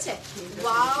ফেলতে, ঠিক আছে?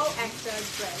 ওয়াও একটা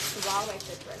ড্রেস, ওয়াও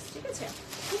একটা ড্রেস, ঠিক আছে?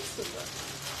 খুব সুন্দর।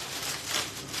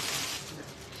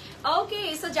 ওকে,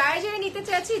 সো যারা যারা নিতে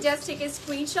চাচ্ছি just take a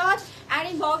screenshot and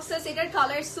inbox আস। এটার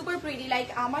কালার সুপার প্রিটি, লাইক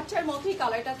আমারটার মতোই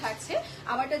কালারটা থাকছে।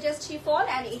 আমারটা জাস্ট শিফন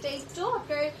এন্ড এটা একটু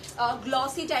আপনার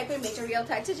গ্লসি টাইপের মেটেরিয়াল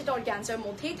থাকছে, যেটা অর্গানজার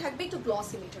মধ্যেই থাকবে, একটু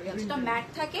গ্লসি মেটেরিয়াল। যেটা ম্যাট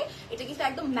থাকে এটা কিন্তু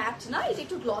একদম ম্যাট না, এটা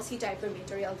একটু গ্লসি টাইপের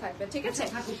মেটেরিয়াল থাকবে, ঠিক আছে?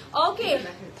 ওকে,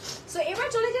 সো এবার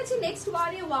চলে যাচ্ছি নেক্সট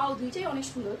ওয়ানে। ওয়াও, দুইটাই অনেক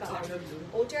সুন্দর কালার,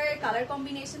 ওটার কালার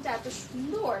কম্বিনেশনটা এত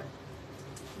সুন্দর।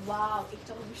 ওয়াও,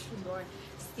 এটা অনেক সুন্দর।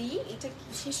 এটা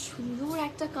কিসের সুন্দর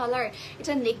একটা কালার,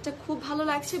 এটা নেকটা খুব ভালো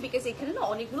লাগছে, বিকজ এখানে না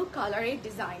অনেকগুলো কালারের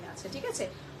ডিজাইন আছে, ঠিক আছে?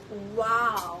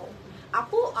 ওয়াও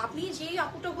আপু, আপনি যে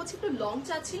আপুটা হচ্ছে একটু লং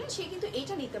চাচ্ছিলেন সে কিন্তু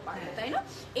এটা নিতে পারবে, তাই না?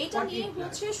 এটা নিয়ে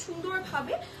হচ্ছে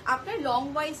সুন্দরভাবে আপনার লং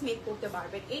ওয়াইজ মেক করতে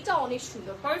পারবেন। এটা অনেক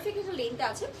সুন্দর, পারফেক্ট একটা লেন্থ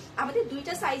আছে। আমাদের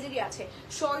দুইটা সাইজেরই আছে,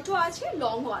 শর্টও আছে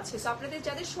লংও আছে। সো আপনাদের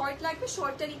যাদের শর্ট লাগবে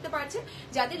শর্টটা নিতে পারছেন,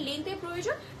 যাদের লেন্থের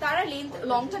প্রয়োজন তারা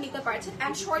লংটা নিতে পারছেন।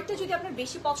 অ্যান্ড শর্টটা যদি আপনার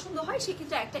বেশি পছন্দ হয়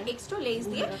সেক্ষেত্রে একটা এক্সট্রা লেন্স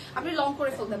দিয়ে আপনি লং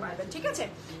করে ফেলতে পারবেন, ঠিক আছে?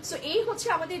 সো এই হচ্ছে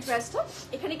আমাদের ড্রেসটা।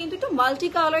 এখানে কিন্তু একটু মাল্টি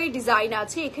কালারের ডিজাইন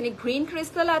আছে, এখানে গ্রিন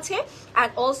ক্রিস্টাল আছে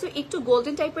and also একটু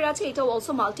গোল্ডেন টাইপের আছে। এটা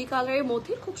অলসো মাল্টি কালারের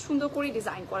মধ্যে খুব সুন্দর করে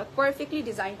ডিজাইন করা, পারফেক্টলি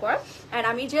ডিজাইন করা। এন্ড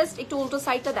আমি জাস্ট একটু উল্টো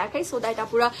সাইডটা দেখাই সো দ্যাট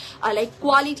আপনারা লাইক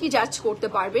কোয়ালিটি জাজ করতে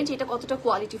পারবেন যে এটা কতটা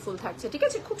কোয়ালিটিফুল থাকছে, ঠিক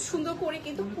আছে? খুব সুন্দর করে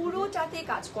কিন্তু পুরোটাতে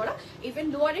কাজ করা, ইভেন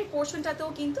লোয়ারের পোর্শনটাতেও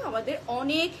কিন্তু আমাদের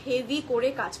অনেক হেভি করে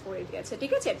কাজ করে দিয়েছে,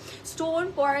 ঠিক আছে? স্টোন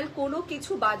পার্ল কোনো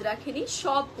কিছু বাদ রাখেনি,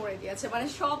 সব করে দিয়েছে, মানে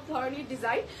সব ধরনের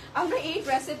ডিজাইন আমরা এই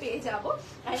ড্রেসে পেয়ে যাবো।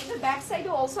 আর এটা ব্যাক সাইডে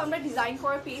অলসো আমরা ডিজাইন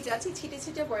করা পেয়ে যাচ্ছি, ছিটে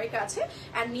ছিটে ওয়ার্ক আছে,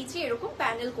 আর নিচে এরকম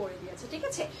প্যানেল করে দিয়েছে, ঠিক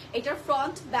আছে? এটার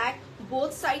ফ্রন্ট ব্যাক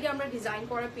বোথ সাইডে আমরা ডিজাইন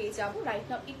করা পেয়ে যাবো। রাইট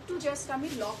নাও একটু জাস্ট আমি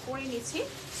লক করে নিচ্ছি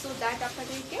সো দ্যাট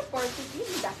আপনাদেরকে পারফেক্টলি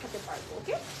দেখাতে পারবো।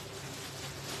 ওকে,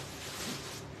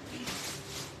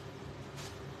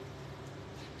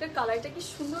 এটার কালারটা কি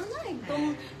সুন্দর না, একদম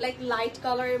লাইক লাইট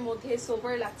কালারের মধ্যে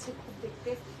সোবার লাগছে খুব দেখতে।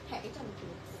 হ্যাঁ এটা আমি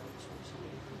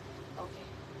ওকে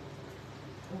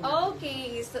ওকে,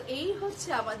 সো এই হচ্ছে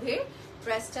আমাদের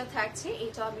ড্রেসটা থাকছে।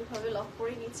 এটা আমি ভাবে লক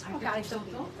করে নিচ্ছি, আরেকটা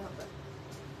নিতে হবে।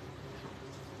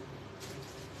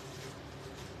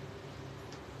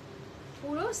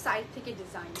 পুরো সাইড থেকে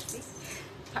ডিজাইন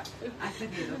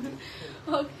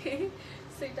ওকে,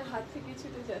 সেটা হাত থেকে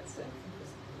ছুটে যাচ্ছে।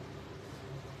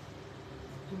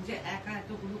 তুমি যে একা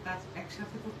এতগুলো কাজ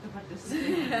একসাথে করতে পারতেছ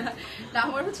না,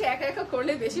 আমার হচ্ছে একা একা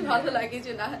করলে বেশি ভালো লাগে,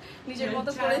 যে না নিজের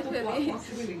মতো করে ফেলি।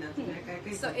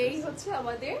 সো এই হচ্ছে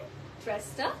আমাদের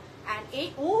ড্রেসটা, এন্ড এই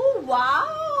ও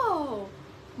ওয়াও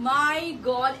মাই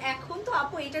গড, এখন তো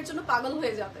আপু এটার জন্য পাগল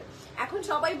হয়ে যাবে। এখন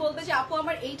সবাই বলবে যে আপু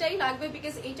আমার এইটাই লাগবে,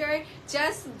 বিকজ এইটার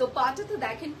জাস্ট দোপাট্টাতে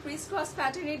দেখেন ক্রিস ক্রস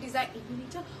প্যাটার্নের ডিজাইন, এবং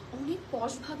এটা অনেক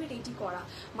পশ ভাবে রেডি করা।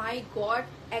 মাই গড,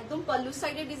 একদম পাল্লু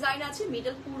সাইডের ডিজাইন আছে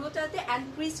মিডল পুরোটাতে, অ্যান্ড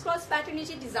ক্রিস ক্রস প্যাটার্নের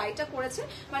যে ডিজাইনটা করেছে,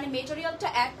 মানে মেটেরিয়ালটা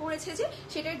অ্যাড করেছে যে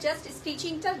সেটার জাস্ট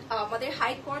স্টিচিংটা আমাদের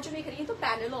হাইড করার জন্য এখানে কিন্তু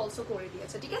প্যানেলও অলসো করে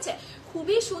দিয়েছে, ঠিক আছে?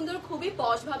 খুবই সুন্দর, খুবই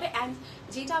পশ ভাবে। অ্যান্ড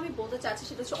যেটা আমি বলতে চাচ্ছি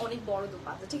সেটা হচ্ছে অনেক বড়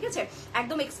দোপাট্টা, ঠিক আছে?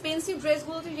 একদম এক্সপেন্সিভ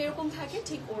ড্রেসগুলোতে যেরকম থাকে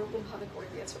ঠিক ওরকম ভাবে করে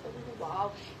দিয়েছে। ওয়াও,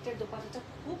 এটার দোপাট্টাটা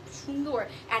খুব সুন্দর।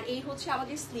 এন্ড এই হচ্ছে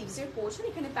আমাদের স্লিভস এর পোর্শন,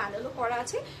 এখানে প্যানেলও করা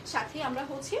আছে, সাথে আমরা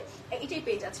হচ্ছে এটাই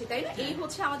পেয়ে যাচ্ছি, তাই না? এই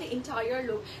হচ্ছে আমাদের এন্টায়ার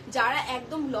লুক। যারা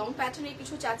একদম লং প্যাটার্নের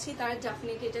কিছু চাচ্ছি তারা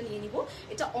ডেফিনেটলি এটা নিয়ে নিব,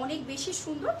 এটা অনেক বেশি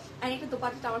সুন্দর। এন্ড এটা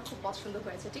দোপাট্টাটা আমার খুব পছন্দ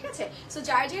হয়েছে, ঠিক আছে? সো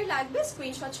যার যার লাগবে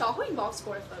স্ক্রিনশট সহ ইনবক্স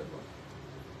করে ফেলবো।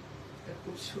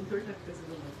 খুব সুন্দর লাগতেছে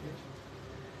তোমাকে।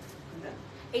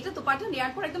 এটা দোপাট্টা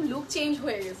নেওয়ার পর একদম লুক চেঞ্জ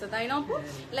হয়ে গেছে, তাই না আপু?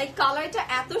 লাইক কালারটা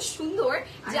এত সুন্দর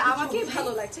যে আমাকে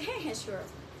ভালো লাগছে। হ্যাঁ হ্যাঁ শিওর।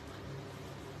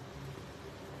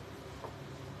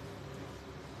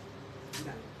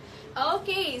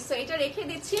 ওকে, সো এটা রেখে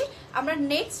দিচ্ছি, আমরা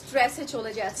নেক্সট ড্রেসে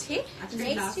চলে যাচ্ছি।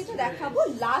 নেক্সট যেটা দেখাবো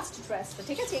লাস্ট ড্রেসটা,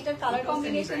 ঠিক আছে? এটার কালার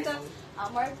কম্বিনেশনটা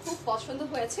আমার খুব পছন্দ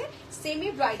হয়েছে, সেমি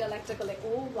ব্রাইডাল একটা কালেকশন।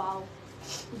 ও ওয়াও,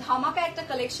 ধামাকা একটা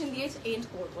কালেকশন দিয়ে এন্ড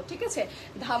করবো, ঠিক আছে?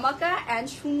 ধামাকা এন্ড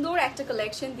সুন্দর একটা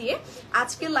কালেকশন দিয়ে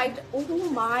আজকে লাইভ। ও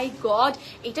মাই গড,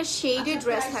 এটা শেডের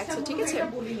ড্রেস থাকছে, ঠিক আছে?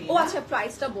 ও আচ্ছা,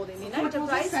 প্রাইসটা বলিনি না, এটা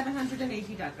প্রাইস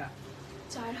 780 টাকা,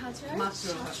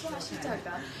 4780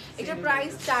 টাকা। এটার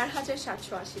প্রাইস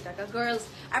 4780 টাকা। গার্লস,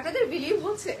 আপনাদের বিলিভ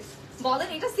হচ্ছে? বলেন,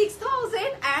 এটা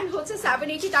 6000 এন্ড হচ্ছে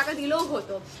 780 টাকা দিলেও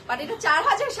হতো, বাট এটা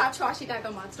 4780 টাকা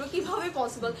মাত্র। কিভাবে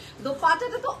পসিবল?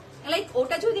 দোপাট্টাটা তো লাইক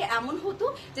ওটা যদি এমন হতো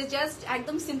যে জাস্ট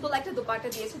একদম সিম্পল একটা দোপাট্টা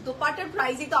দিয়েছে, দোপাট্টার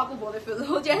প্রাইসই তো আপু বলে ফেললো,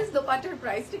 জাস্ট দোপাট্টার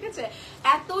প্রাইস, ঠিক আছে?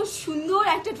 এত সুন্দর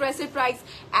একটা ড্রেসের প্রাইস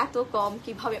এত কম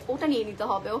কিভাবে? ওটা নিয়ে নিতে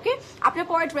হবে। ওকে, আপনার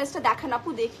পরের ড্রেসটা দেখান আপু,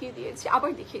 দেখিয়ে দিয়েছি, আবার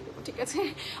দেখিয়ে দেবো, ঠিক আছে?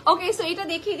 ওকে, সো এটা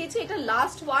দেখিয়ে দিচ্ছি, এটা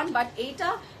লাস্ট ওয়ান, বাট এইটা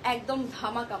একদম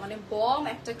ধামাকা, মানে বম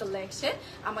একটা কালেকশন।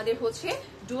 আমাদের হচ্ছে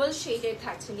ডুয়াল শেডের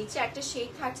থাকছে, নিচে একটা শেড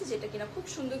থাকছে যেটা কিনা খুব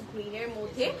সুন্দর গ্রিনের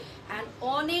মধ্যে, এন্ড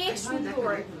অনেক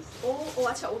সুন্দর। ও ও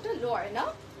আচ্ছা, ওটা লোয়ার না?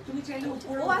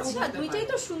 ও আচ্ছা, দুইটাই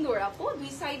তো সুন্দর আপু,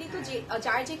 দুই সাইডে তো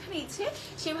যার যেখানে ইচ্ছে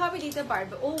সেভাবে দিতে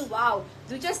পারবে। ও ওয়াও,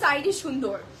 দুইটা সাইডই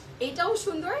সুন্দর, এটাও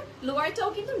সুন্দর, লোয়ারটাও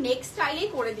কিন্তু নেক স্টাইলেই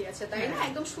করে দিয়েছে, তাই না?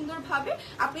 একদম সুন্দর ভাবে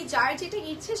আপনি যার যেটা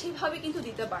ইচ্ছে সেভাবে কিন্তু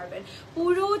দিতে পারবেন।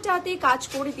 পুরোটাতে কাজ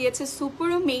করে দিয়েছে super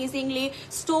amazingly,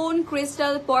 stone,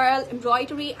 crystal, pearl,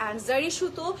 embroidery and জারি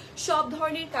সুতো, সব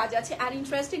ধরনের কাজ আছে। আর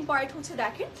ইন্টারেস্টিং পার্ট হচ্ছে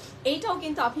দেখেন, এইটাও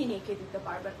কিন্তু আপনি নেকে দিতে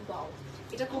পারবেন। ওয়াও,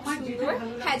 এটা খুব সুন্দর।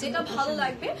 হ্যাঁ, যেটা ভালো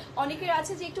লাগবে, অনেকের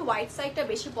আছে যে একটু হোয়াইট সাইডটা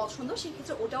বেশি পছন্দ,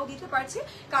 সেক্ষেত্রে ওটাও দিতে পারছে।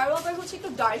 কারো আবার হচ্ছে একটু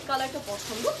ডার্ক কালারটা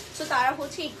পছন্দ, তো তারা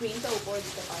হচ্ছে এই গ্রিনটা উপরে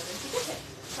দিতে পারবেন, ঠিক আছে?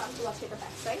 শান্ত আছে এটা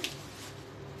ব্যাক সাইড।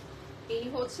 এই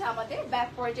হচ্ছে আমাদের ব্যাক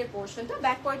পয়েন্টের পোর্শনটা,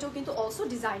 ব্যাক পয়েন্টও কিন্তু অলসো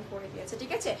ডিজাইন করে দিয়েছে,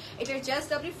 ঠিক আছে? এটার জাস্ট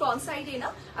আপনি ফ্রন্ট সাইডে না,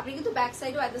 আপনি কিন্তু ব্যাক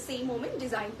সাইডও at the same moment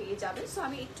design পেয়ে যাবেন। সো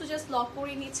আমি একটু জাস্ট লক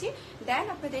করে নিচ্ছি, দেন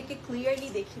আপনাদেরকে ক্লিয়ারলি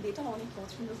দেখিয়ে দিই। এটা অনেক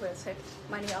পছন্দ হয়েছে,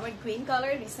 মানে আমার গ্রিন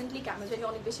কালার রিসেন্টলি কেন জানি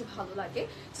অনেক বেশি ভালো লাগে।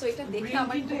 সো এটা দেখে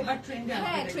আমার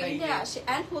হ্যাঁ ট্রেন্ডে আসে।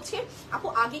 এন্ড হচ্ছে আপু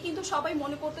আগে কিন্তু সবাই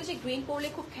মনে করতো যে গ্রিন পরলে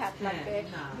খুব খ্যাত লাগবে,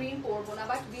 গ্রিন পরবো না,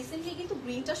 বাট রিসেন্টলি কিন্তু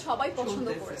গ্রিনটা সবাই পছন্দ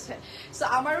করেছে। সো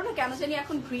আমারও না কেন জানি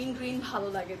এখন গ্রিন গ্রিন ভালো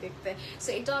লাগে দেখতে। সো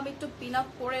এটা আমি একটু পিন আপ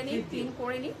করে নিই, পিন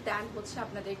করে নিই, দেন হচ্ছে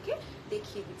আপনাদেরকে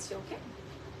দেখিয়ে দিচ্ছি। ওকে,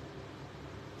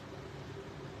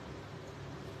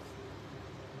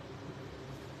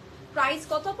 প্রাইস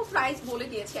কত আপু? প্রাইস বলে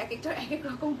দিয়েছি, এক একটার এক এক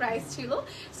রকম প্রাইস ছিল।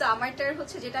 সো আমারটার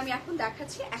হচ্ছে যেটা আমি এখন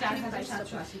দেখাচ্ছি,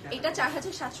 এটা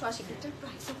 4780, এটার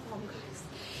প্রাইসও কম।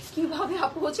 কিভাবে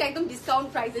আপু হচ্ছে একদম ডিসকাউন্ট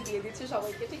প্রাইসে দিয়ে দিচ্ছে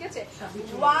সবাইকে, ঠিক আছে?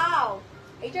 ওয়াও,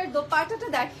 এটার দোপাট্টাটা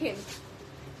দেখেন,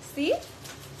 সি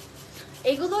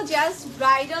এগুলো জাস্ট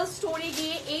ব্রাইডাল স্টোরে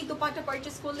গিয়ে এই দোপাট্টা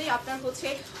পারচেস করলেই আপনার হচ্ছে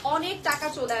অনেক টাকা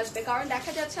চলে আসবে। কারণ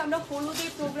দেখা যাচ্ছে আমরা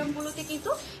হলুদের প্রোগ্রামগুলোতে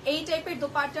কিন্তু এই টাইপের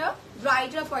দোপাট্টা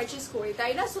ব্রাইডরা পারচেস করি,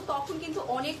 তাই না? সো তখন কিন্তু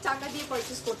অনেক টাকা দিয়ে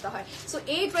পারচেস করতে হয়। সো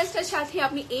এই ড্রেসটার সাথে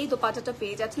আপনি এই দোপাট্টাটা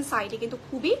পেয়ে যাচ্ছেন। সাইডে কিন্তু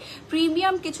খুবই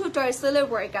প্রিমিয়াম কিছু টার্সেলের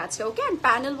ওয়ার্ক আছে, ওকে, এন্ড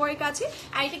প্যানেল ওয়ার্ক আছে।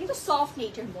 আর এটা কিন্তু সফট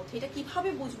নেটের মধ্যে। এটা কিভাবে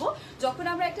বুঝবো? যখন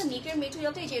আমরা একটা নেটের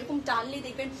মেটেরিয়ালটা যেরকম টানলে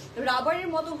দেখবেন রাবারের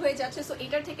মতো হয়ে যাচ্ছে, সো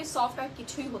এটার থেকে সফট আর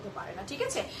কিছুই হতে পারে না, ঠিক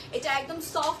আছে? এটা একদম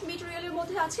সফট মেটেরিয়ালের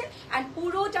মধ্যে আছে, এন্ড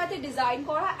পুরোটাতে ডিজাইন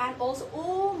করা, and also O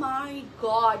my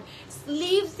god,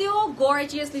 sleeves দিয়েও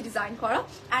গর্জিয়াসলি ডিজাইন করা।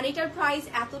 এন্ড এটার প্রাইস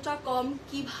এতটা কম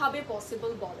কিভাবে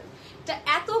পসিবল বলেন? এটা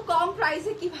এত কম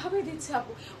প্রাইসে কিভাবে দিচ্ছে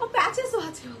আপু? ও প্যাচেসও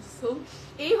আছে অলসো।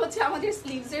 এই হচ্ছে আমাদের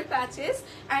স্লিভস এর প্যাচেস,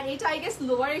 এন্ড এটা আই গেস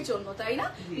লোয়ারের জন্য, তাই না?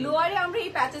 লোয়ারে আমরা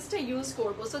এই প্যাচেসটা ইউজ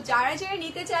করব। সো যারা যারা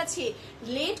নিতে চাচ্ছি,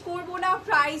 লেট করব না,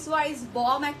 প্রাইস ওয়াইজ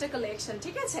বম একটা কালেকশন,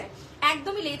 ঠিক আছে?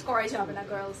 একদমই লেট করা যাবে না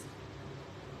গার্লস।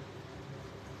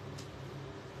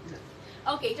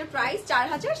 ওকে, এটা প্রাইস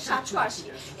 4780।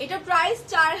 এটা প্রাইস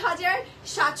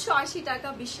 4780 টাকা।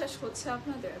 বিশ্বাস হচ্ছে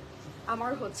আপনাদের?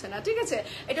 আমার হচ্ছে না, ঠিক আছে?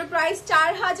 এটা প্রাইস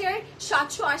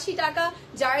 4780 টাকা।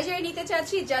 যারা যারা নিতে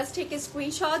চাচ্ছি, just take a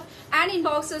screenshot and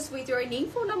inbox us with your name,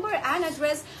 phone number and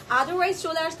address. Otherwise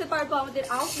চলে আসতে পারবো আমাদের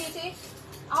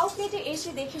আউটলেটে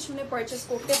এসে দেখে শুনে পারচেজ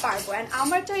করতে পারবো। এন্ড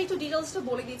আমারটা একটু ডিটেইলসটা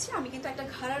বলে দিচ্ছি। আমি কিন্তু একটা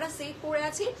ঘাড়ারা সেট করে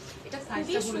আছি, এটা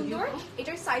খুবই সুন্দর।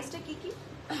 এটার সাইজটা কি কি?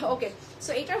 ওকে,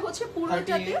 সো এটার হচ্ছে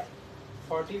পুরোটাতে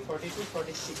 40 42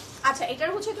 46। আচ্ছা, এটার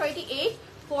হচ্ছে 38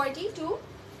 42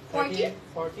 40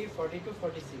 40 42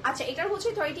 46। আচ্ছা, এটার হচ্ছে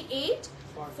 38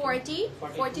 40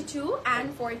 42 and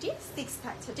 46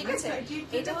 থাকছে, ঠিক আছে?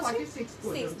 এটা হচ্ছে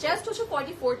 6, জাস্ট হচ্ছে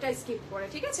 44টা স্কিপ করে,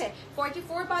 ঠিক আছে?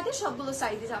 44 বাদে সবগুলো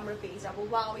সাইজেস আমরা পেয়ে যাব।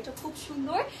 ওয়াও, এটা খুব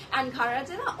সুন্দর। এন্ড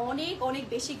ঘাড়াতে না অনেক অনেক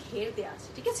বেশি ঘের দেয়া আছে,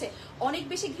 ঠিক আছে? অনেক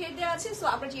বেশি ঘের দেয়া আছে। সো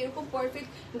আমরা যেরকম পারফেক্ট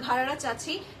ঘাড়া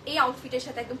চাচ্ছি, এই আউটফিটের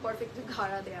সাথে একদম পারফেক্ট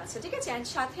ঘাড়া দেয়া আছে, ঠিক আছে? এন্ড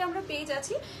সাথে আমরা পেয়ে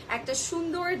যাচ্ছি একটা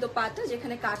সুন্দর দোপাট্টা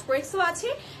যেখানে কাট ওয়ার্কসও আছে।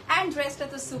 এন্ড ড্রেসটা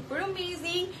তো সুপার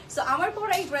অ্যামেজিং। সো আমার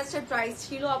পরা এই ড্রেসটার প্রাইস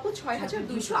ছিল আপু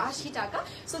 6280 টাকা।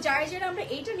 সো যারা যারা আমরা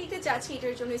এইটা নিতে চাচ্ছি,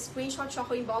 এটার জন্য স্ক্রিনশট সহ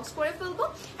ইনবক্স করে ফেলবো।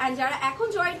 এন্ড যারা এখন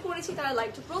জয়েন করেছি, তারা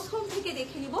লাইভটা প্রথম থেকে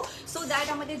দেখে নিব, সো দ্যাট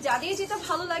আমাদের যাদের যেটা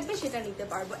ভালো লাগবে সেটা নিতে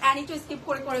পারবো। এন্ড একটু স্কিপ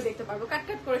করে করে দেখতে পারবো, কাট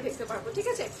কাট করে দেখতে পারবো, ঠিক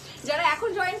আছে? যারা এখন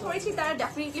জয়েন করেছি, তারা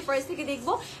ডেফিনেটলি ফার্স্ট থেকে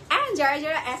দেখবো। এন্ড যারা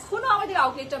যারা এখনো আমাদের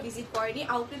আউটলেটটা ভিজিট করেনি,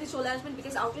 আউটলেটে চলে আসবেন,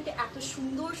 বিকজ আউটলেটে এত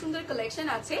সুন্দর সুন্দর কালেকশন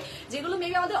আছে যেগুলো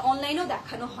মেবি আমাদের অনলাইনেও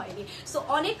দেখানো হয়নি। সো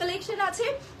অনেক কালেকশন আছে।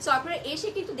 সো আপনারা এসে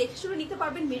কিন্তু দেখে শুনে নিতে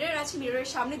পারবেন। মিরর আছে, মিররের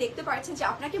সামনে দেখতে পাচ্ছেন যে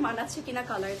আপনাকে মানাচ্ছে কিনা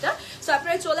কালারটা। সো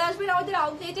আপনারা চলে আসবেন আমাদের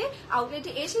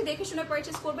আউটলেটে এসে দেখে শুনে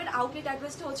পারচেজ করবেন। আউটলেট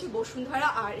অ্যাড্রেসটা হচ্ছে বসুন্ধরা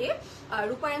RA,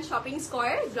 রূপায়ণ shopping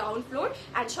square, ground floor.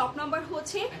 And shop number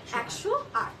হচ্ছে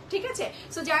 108, ঠিক আছে?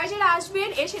 সো যারা যারা আসবেন,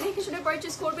 এসে দেখে শুনে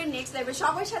পারচেজ করবেন। নেক্সট লাইভে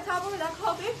সবার সাথে আবার দেখা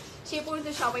হবে। সে পর্যন্ত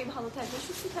সবাই ভালো থাকবেন,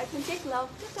 সুস্থ থাকবেন। টেক লাভ,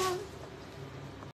 টাটা।